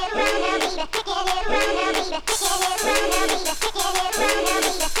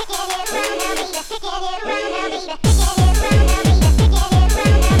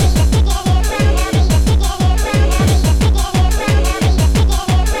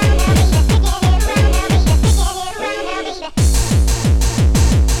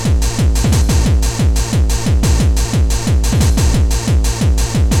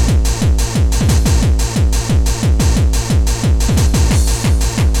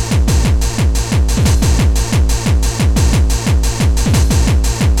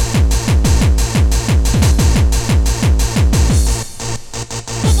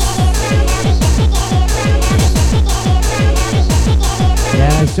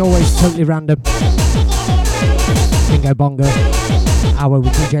 It's always totally random. Bingo Bongo. Hour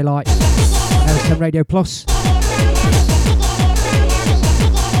with DJ Light. OSN Radio Plus.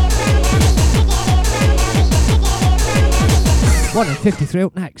 1 and 53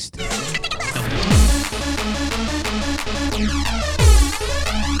 up next.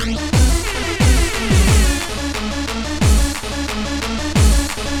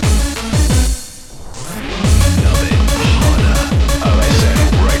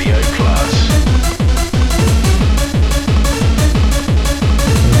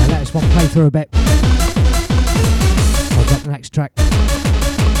 this one play through a bit. I'll drop the next track.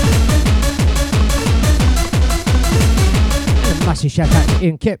 And a massive shout out to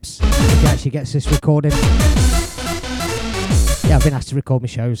Ian Kipps if he actually gets this recording. Yeah, I've been asked to record my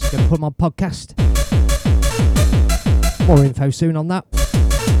shows. Going to put them on podcast. More info soon on that.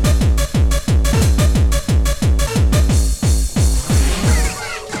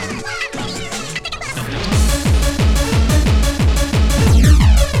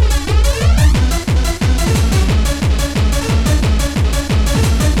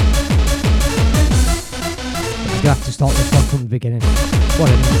 You have to start this one from the beginning. What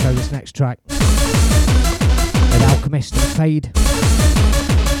an intro, this next track. With Alchemist and Fade.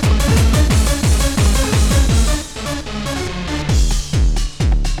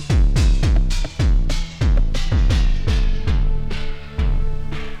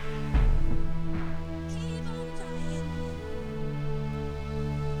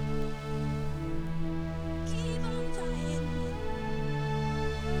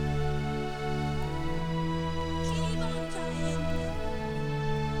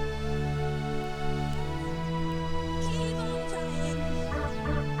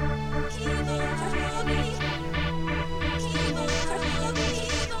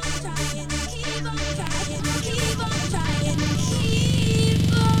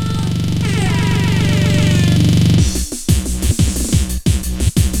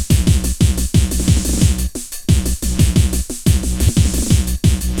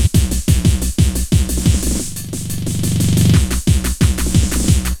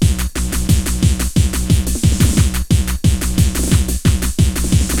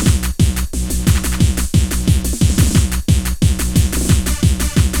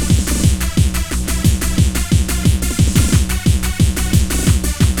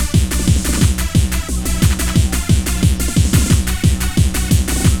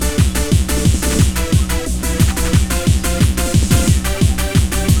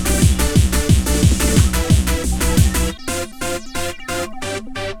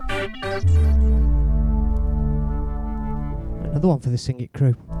 Another one for the Sing It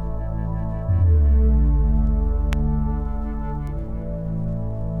crew.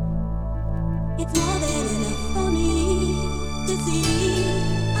 It's more than enough for me to see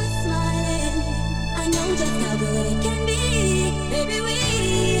us smiling. I know just how good it can be. Baby, we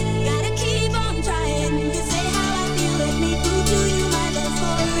gotta keep on trying to say how I feel. Let me prove to you my love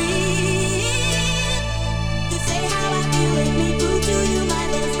for real. To say how I feel. Let me prove to you my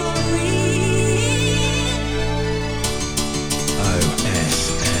love for real.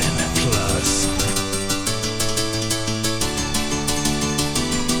 OSN Plus.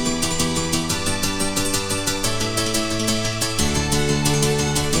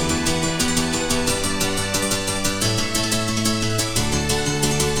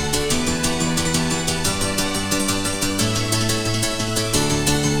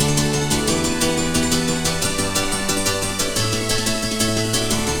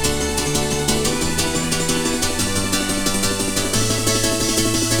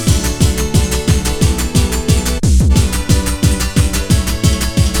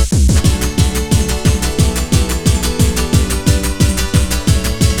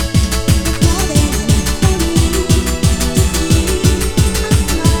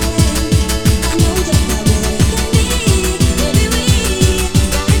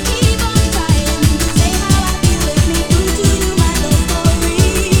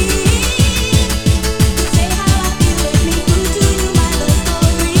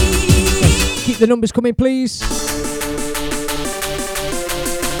 The numbers coming, please.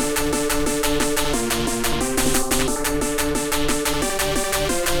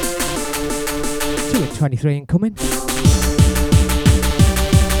 Two and 23 incoming.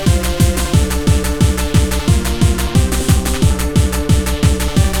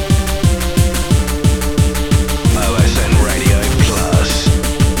 OSN Radio Plus.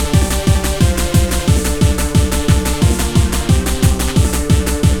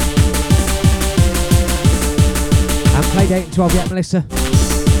 Played 8 and 12 yet, Melissa.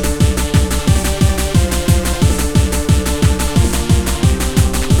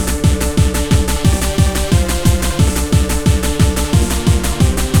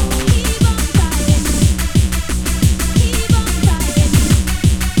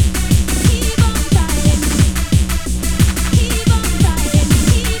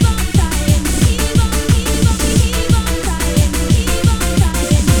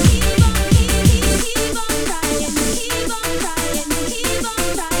 Keep on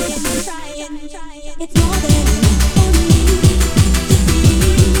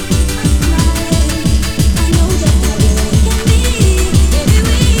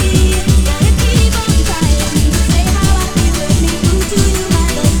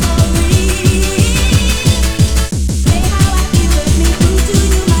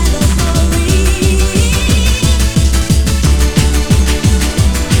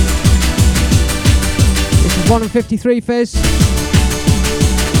 1:53, Fizz.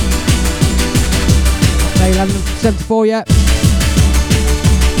 Okay, 11:74 yet.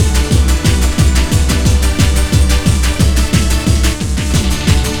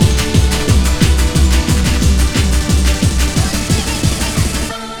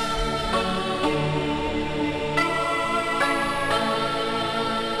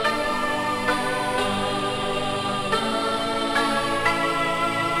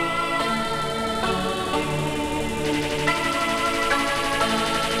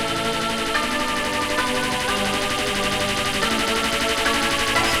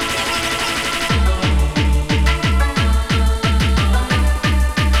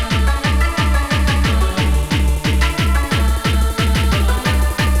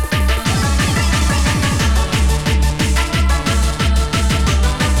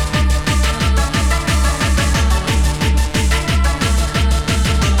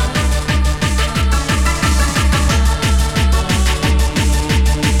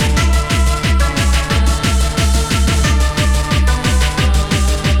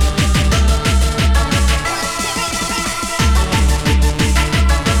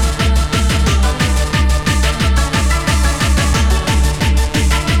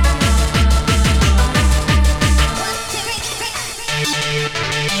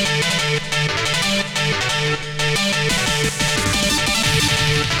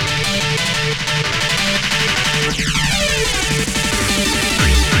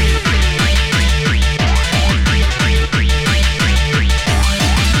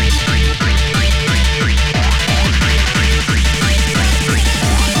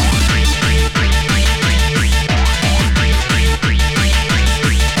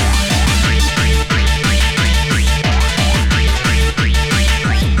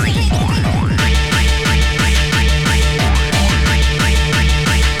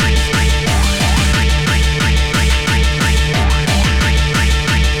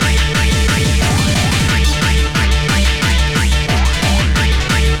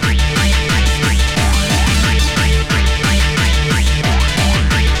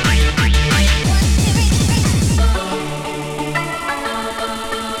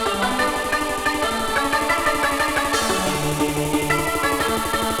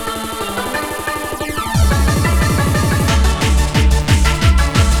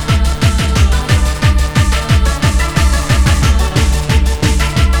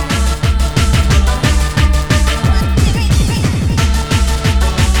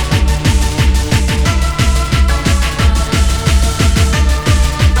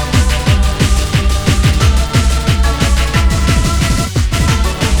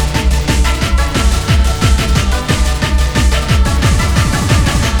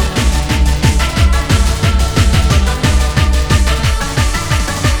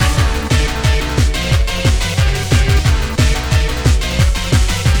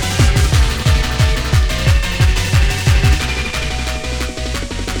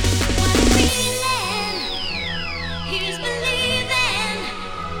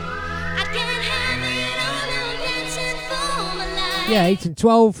 Yeah, 8 and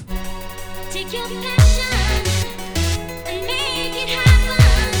 12. Take your passion and make it happen.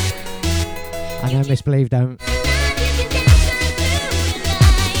 I know Misbelieve don't.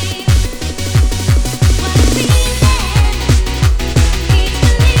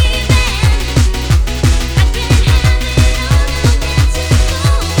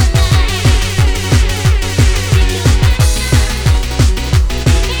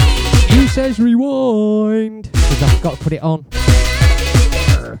 Who says rewind? Because I've got to put it on.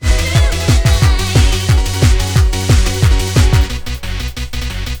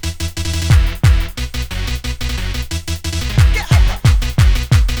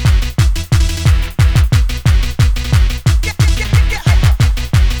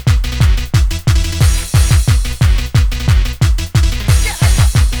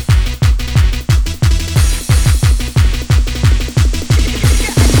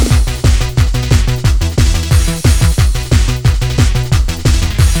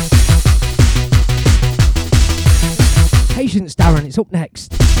 Patience, Darren, it's up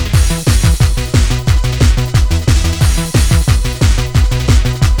next.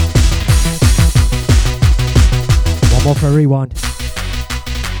 One more for a rewind.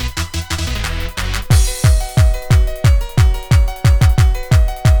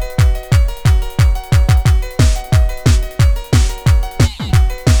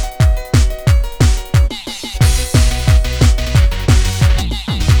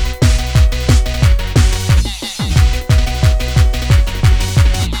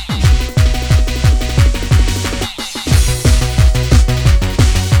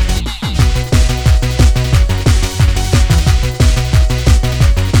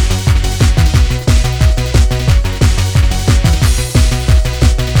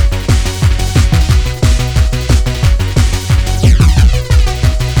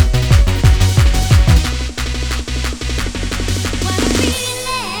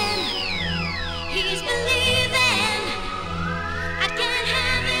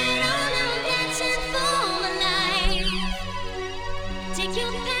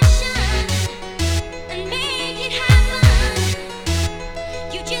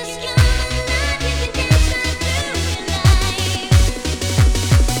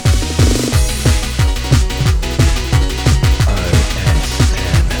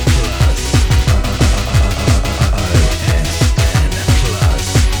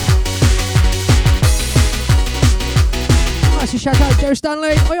 Joe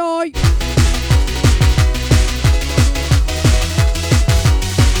Stanley, oi oi!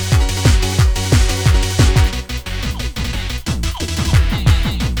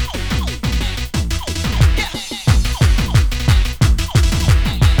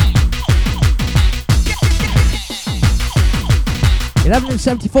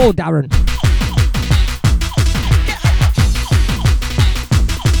 $11.74, Darren.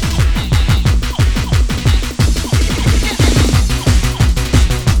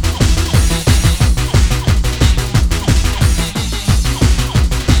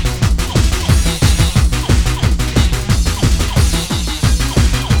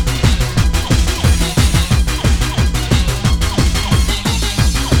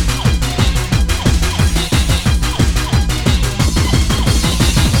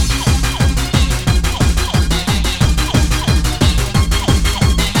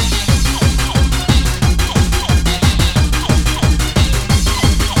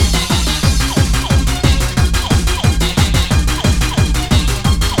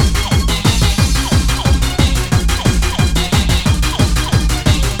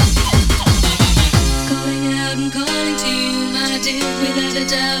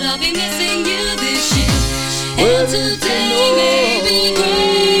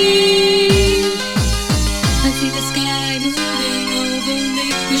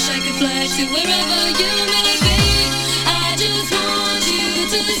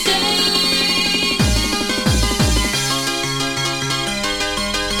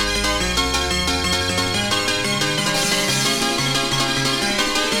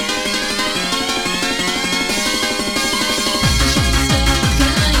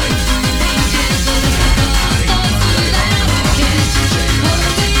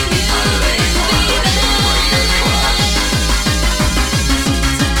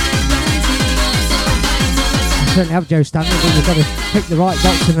 Certainly have Joe Stanley, but you've got to pick the right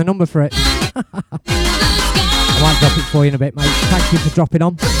box and the number for it. I might drop it for you in a bit, mate. Thank you for dropping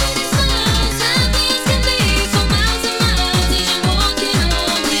on.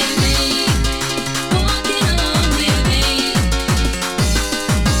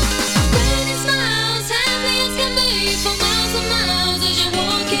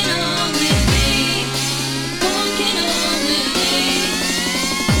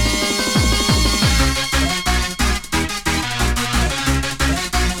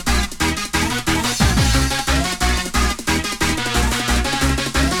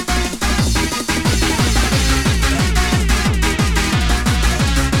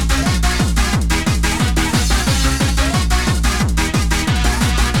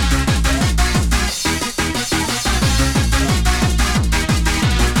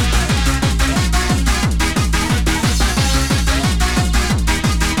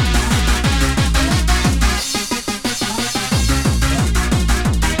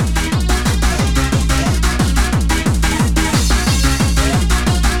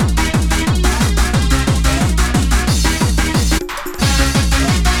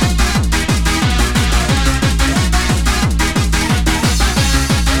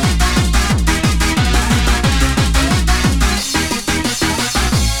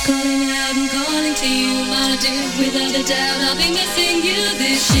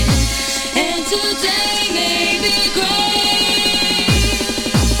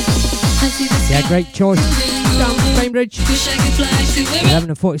 Great choice. Down to Bainbridge.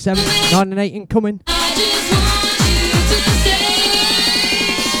 11.47. 9 and 8 incoming.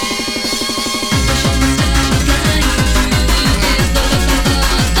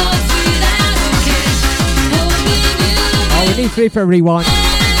 Oh, we need 3 for a rewind.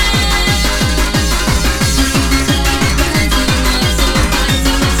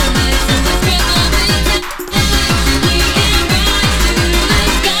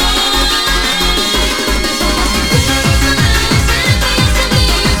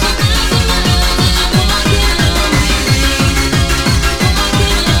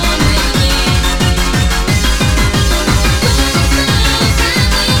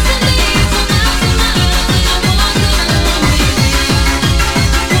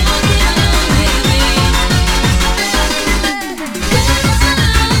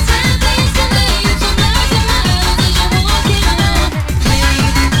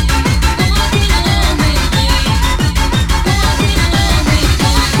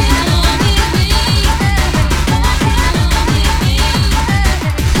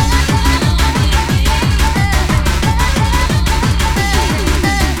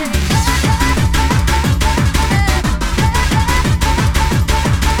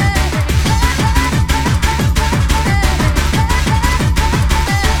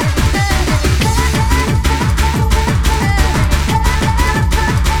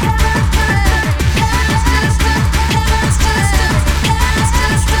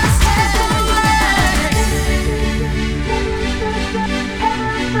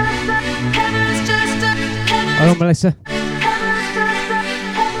 Melissa.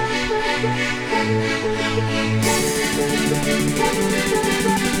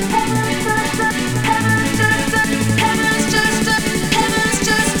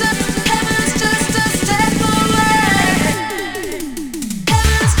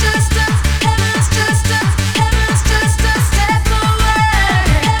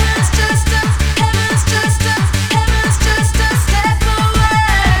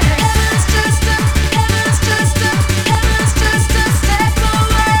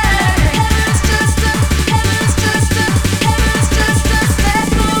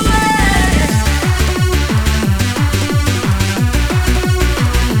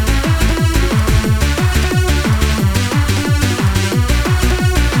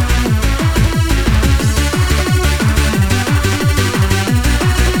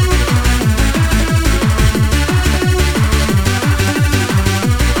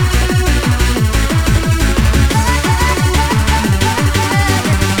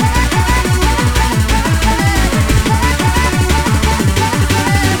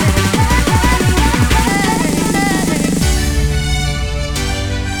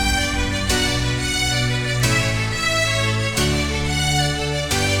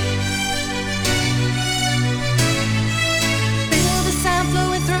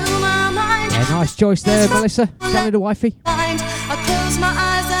 Choice there, Melissa. Tell me the wifey. I close my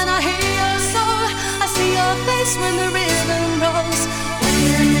eyes and I hear your soul. I see your face when the rhythm rolls. What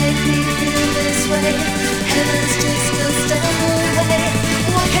can make me feel this way? Heaven's just a step away.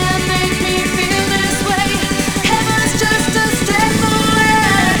 What can make me feel this way? Heaven's just a step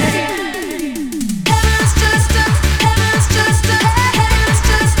away. Heaven's just a step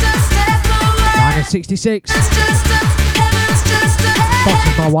away. 966.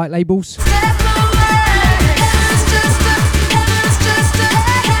 Boxes by White Labels.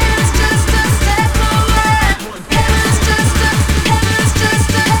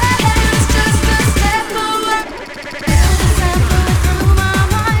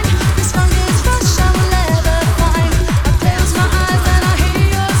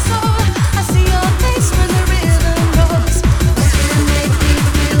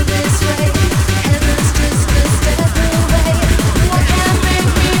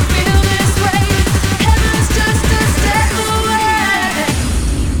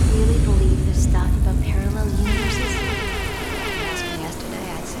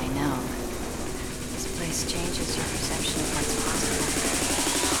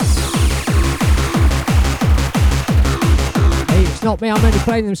 Not me, I'm only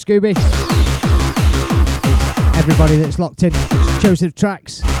playing them, Scooby. Everybody that's locked in, Joseph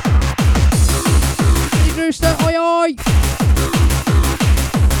Tracks. Brewster, oi oi!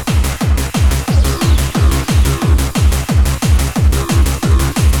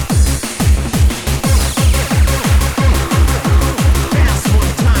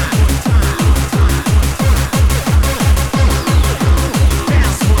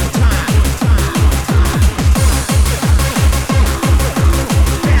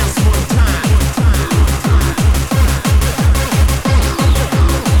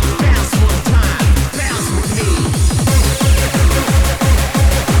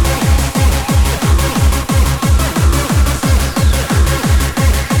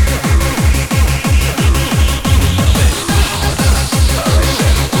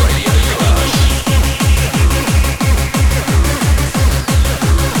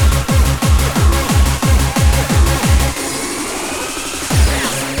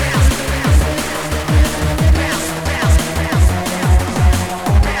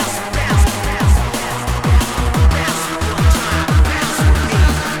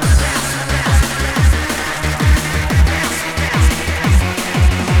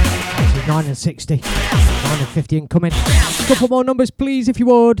 This is 9 and 60. 9 and 50 incoming. Couple more numbers, please, if you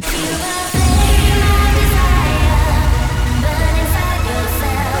would. This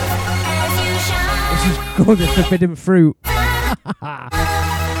is called the Forbidden Fruit.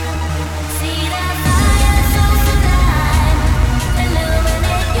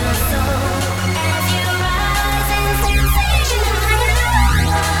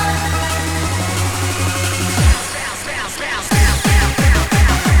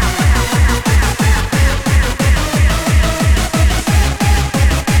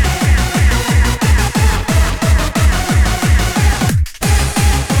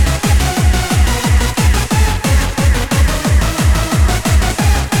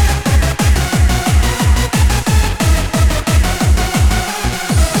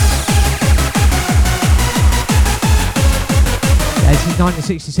 This is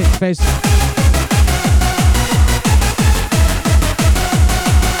 1966 Fizz.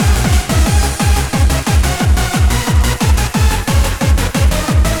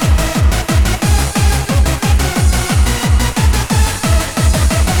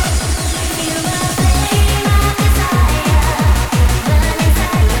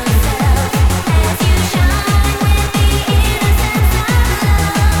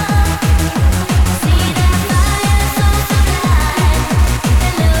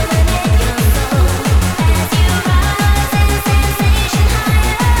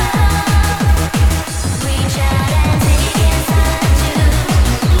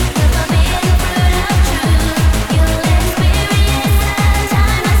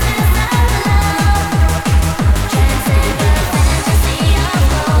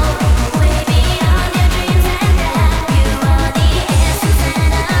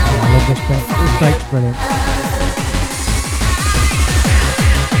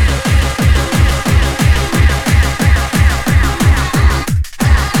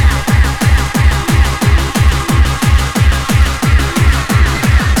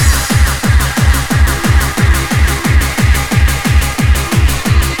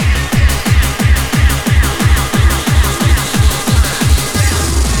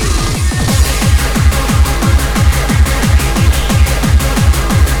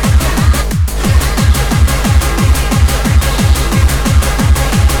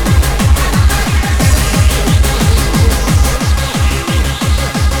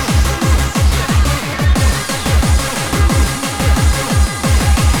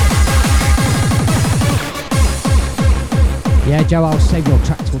 Joe, I'll save your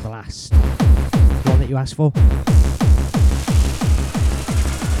track till the last. The one that you asked for.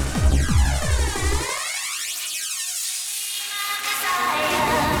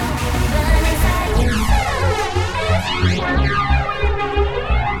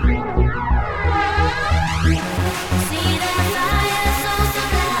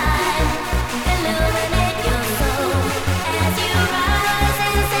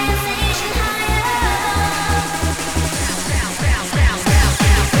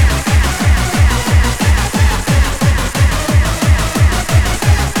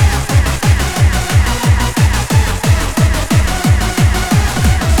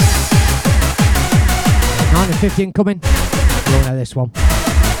 $50 incoming. You all know this one.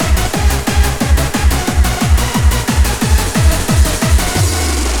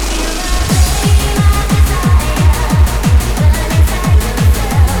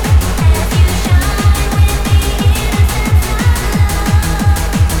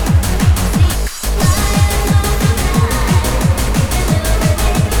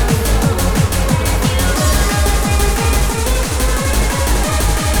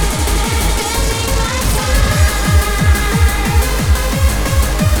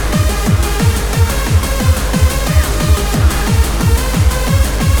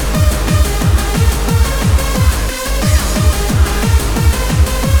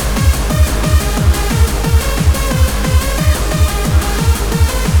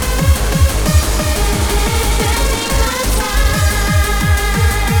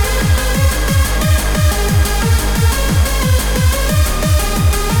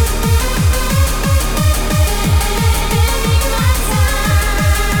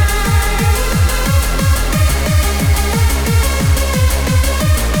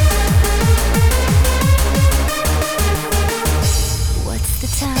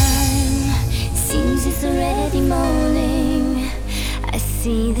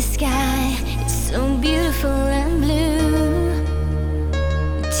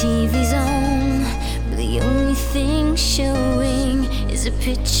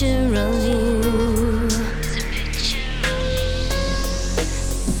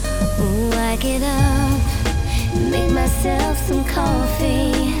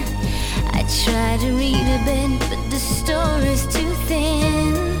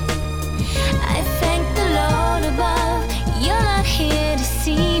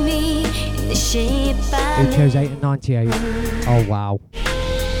 Who chose 8 and 98? Oh wow. One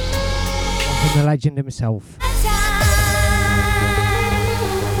from the legend himself.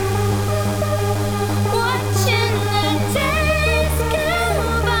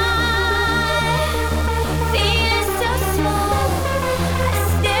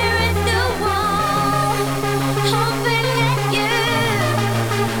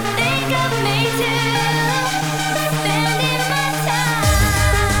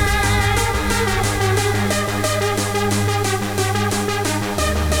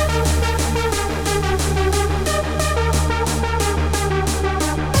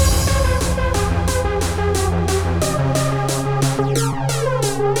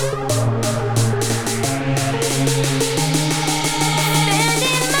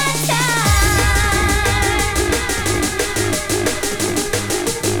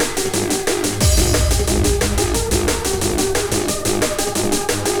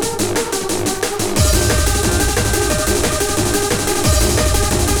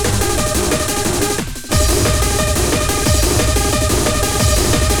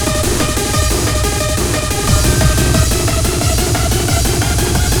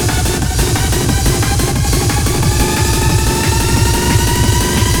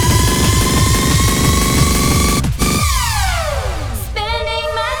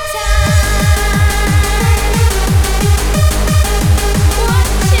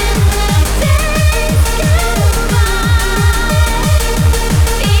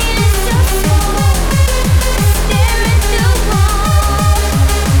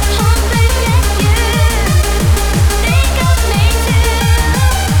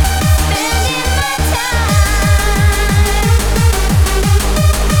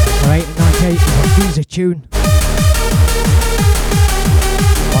 Tune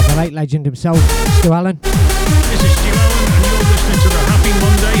by the late legend himself, Stu Allen. This is Stu Allen, and you're listening to the Happy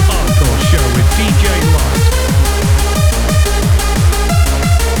Monday Hardcore Show with DJ Light.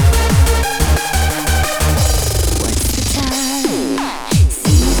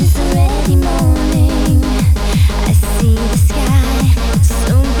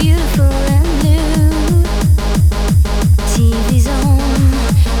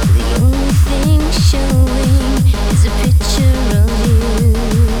 Picture of you.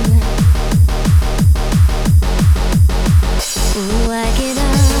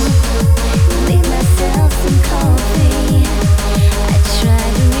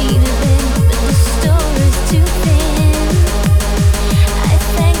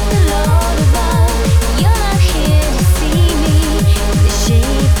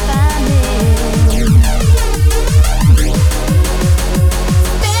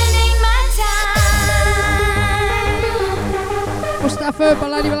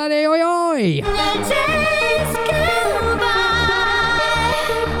 Baladi, oi, oi.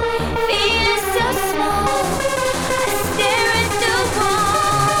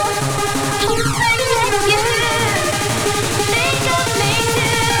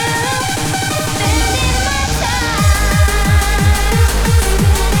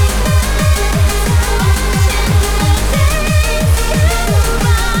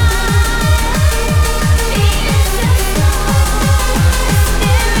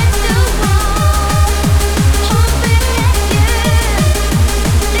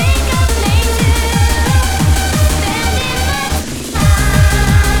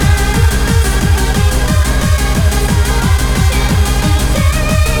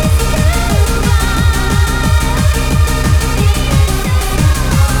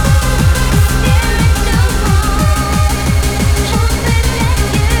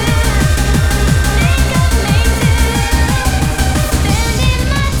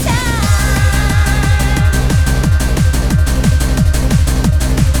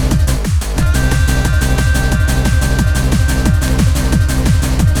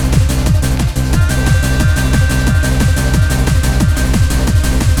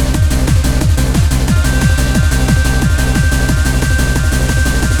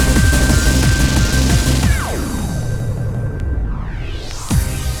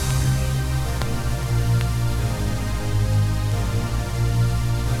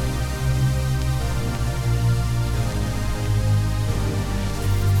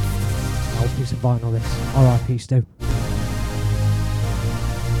 Vinyl this. R.I.P. Stu. And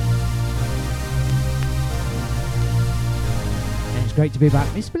it's great to be back.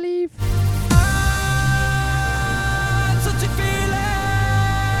 Misbelieve. Such a feeling,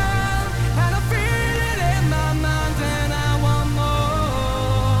 and I feel it in my mind, and I want more.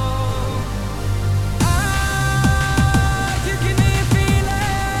 You give me a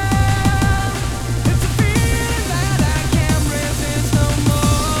feeling. It's a feeling that I can't resist no more.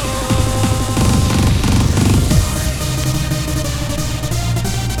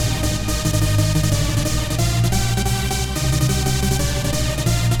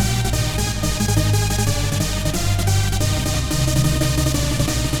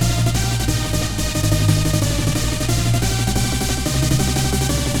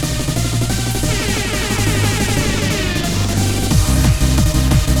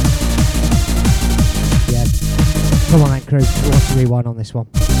 Come on then, crew. What's the rewind on this one?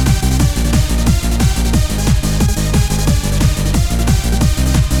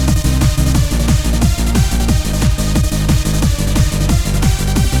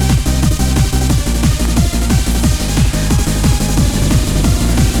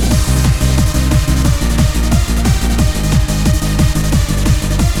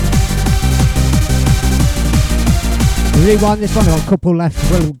 Rewind this one. I've got a couple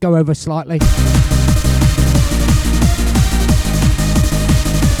left. We'll go over slightly.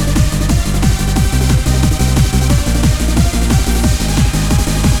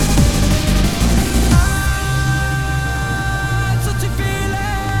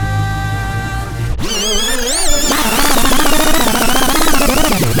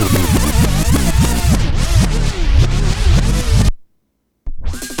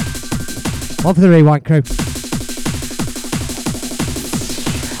 One for the rewind, crew.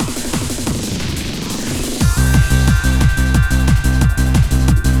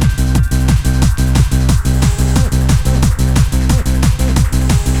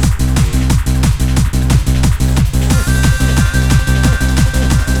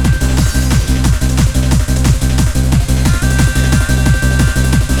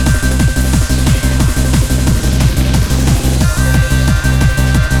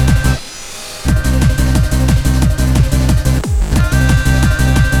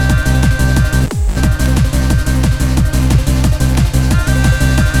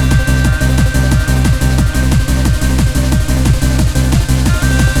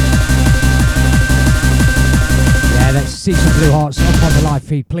 See some blue hearts up on the live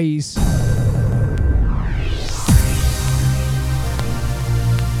feed, please.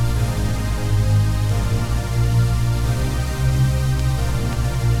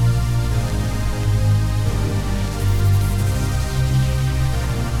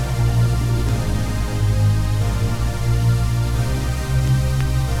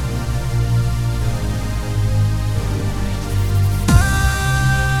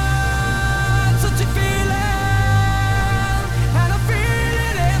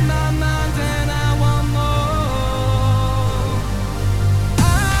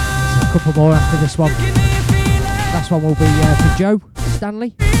 Couple more after this one. Last one will be for Joe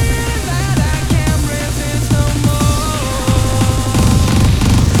Stanley.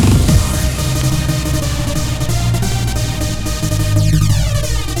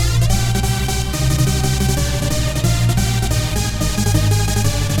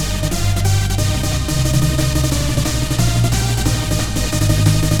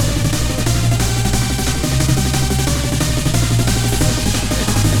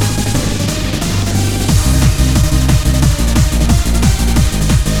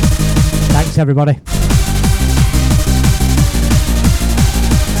 Thanks, everybody.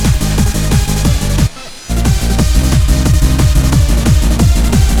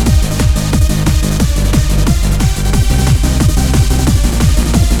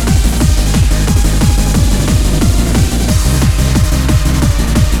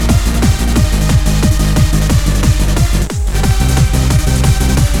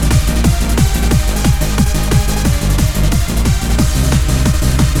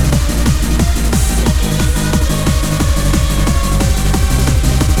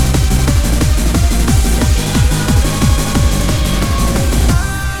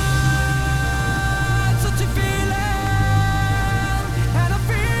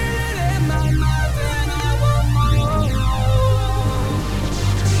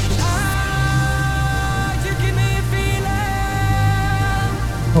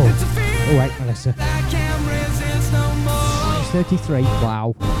 Oh, wait, Melissa. It's 33.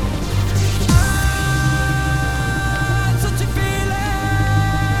 Wow.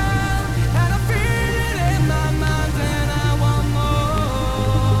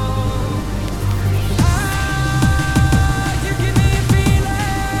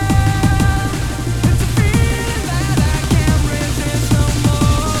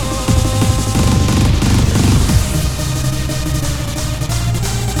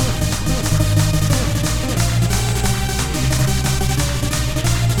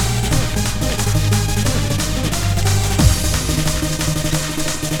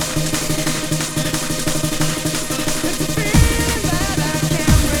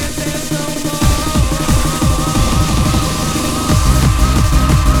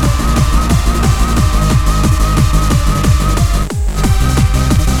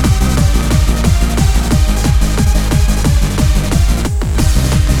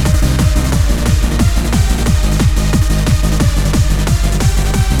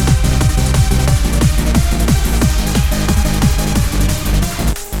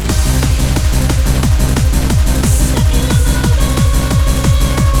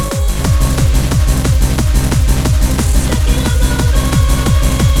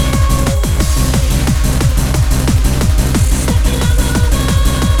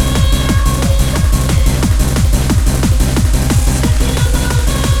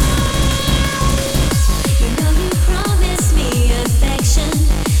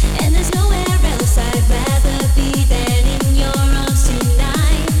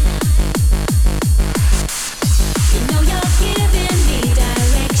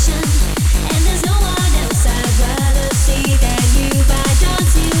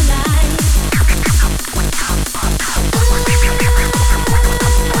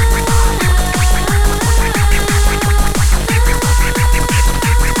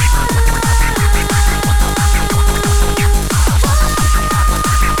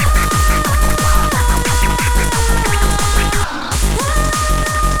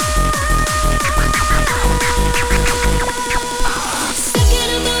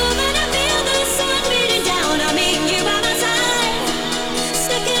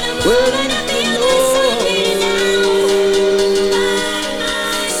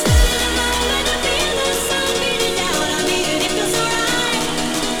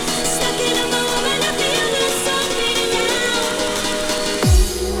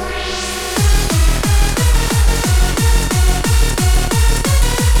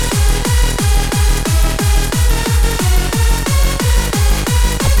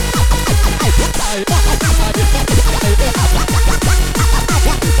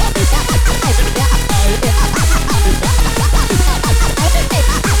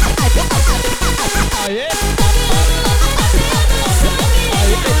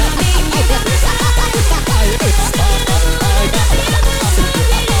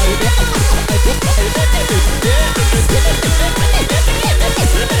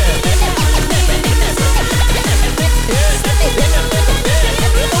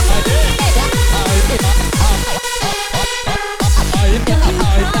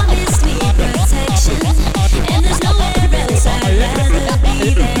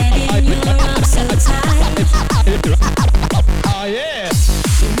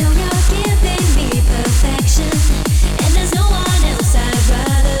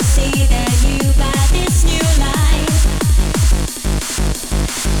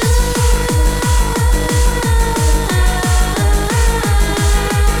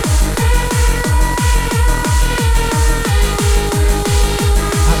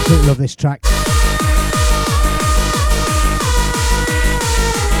 Love this track.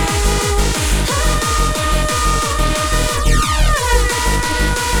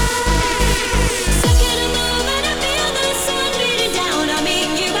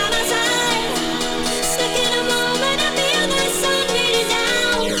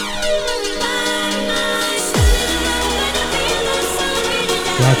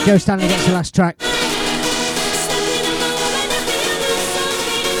 Joe Stanley gets the last track.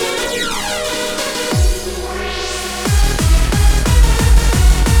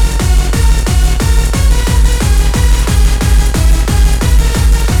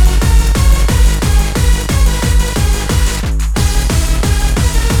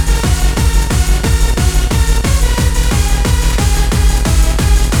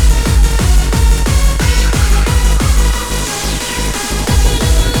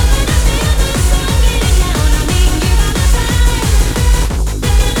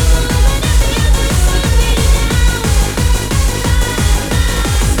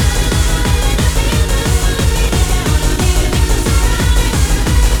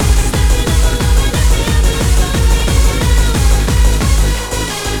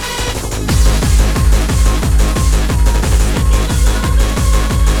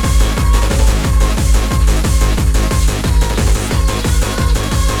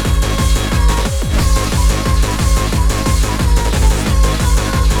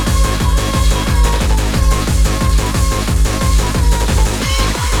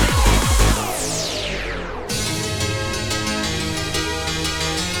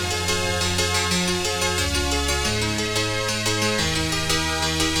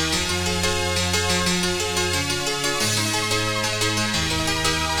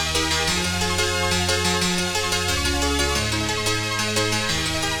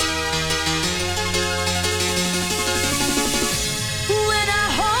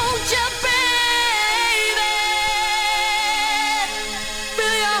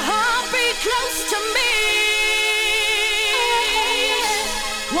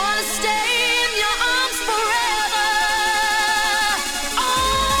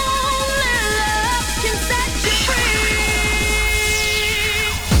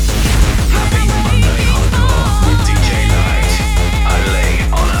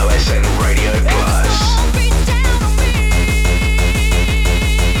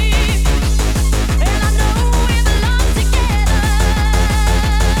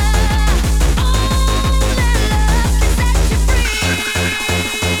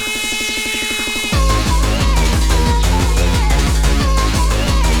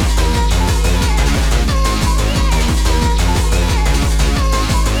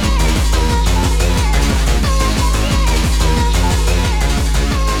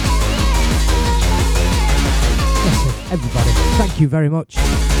 Thank you very much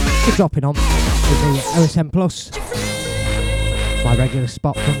for dropping on with the OSM Plus, my regular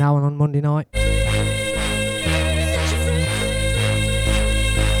spot from now on Monday night.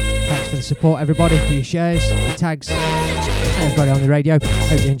 Thanks for the support, everybody, for your shares, your tags, everybody on the radio.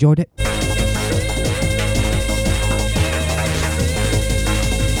 Hope you enjoyed it.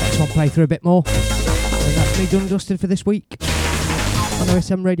 Next one, play through a bit more, and that's me done and dusted for this week on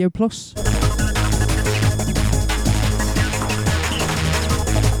OSM Radio Plus.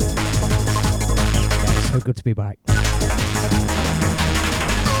 So good to be back.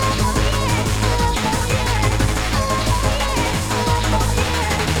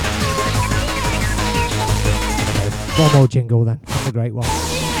 One more jingle then, from the great one.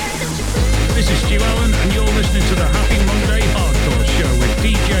 This is Stu Allen and you're listening to the Happy Monday Hardcore Show with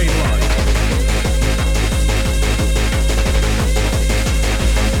DJ Light.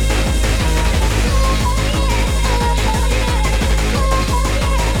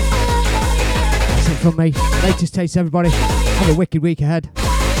 From me, latest taste, everybody. Have a wicked week ahead.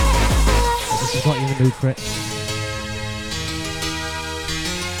 This is what you're in the mood for it.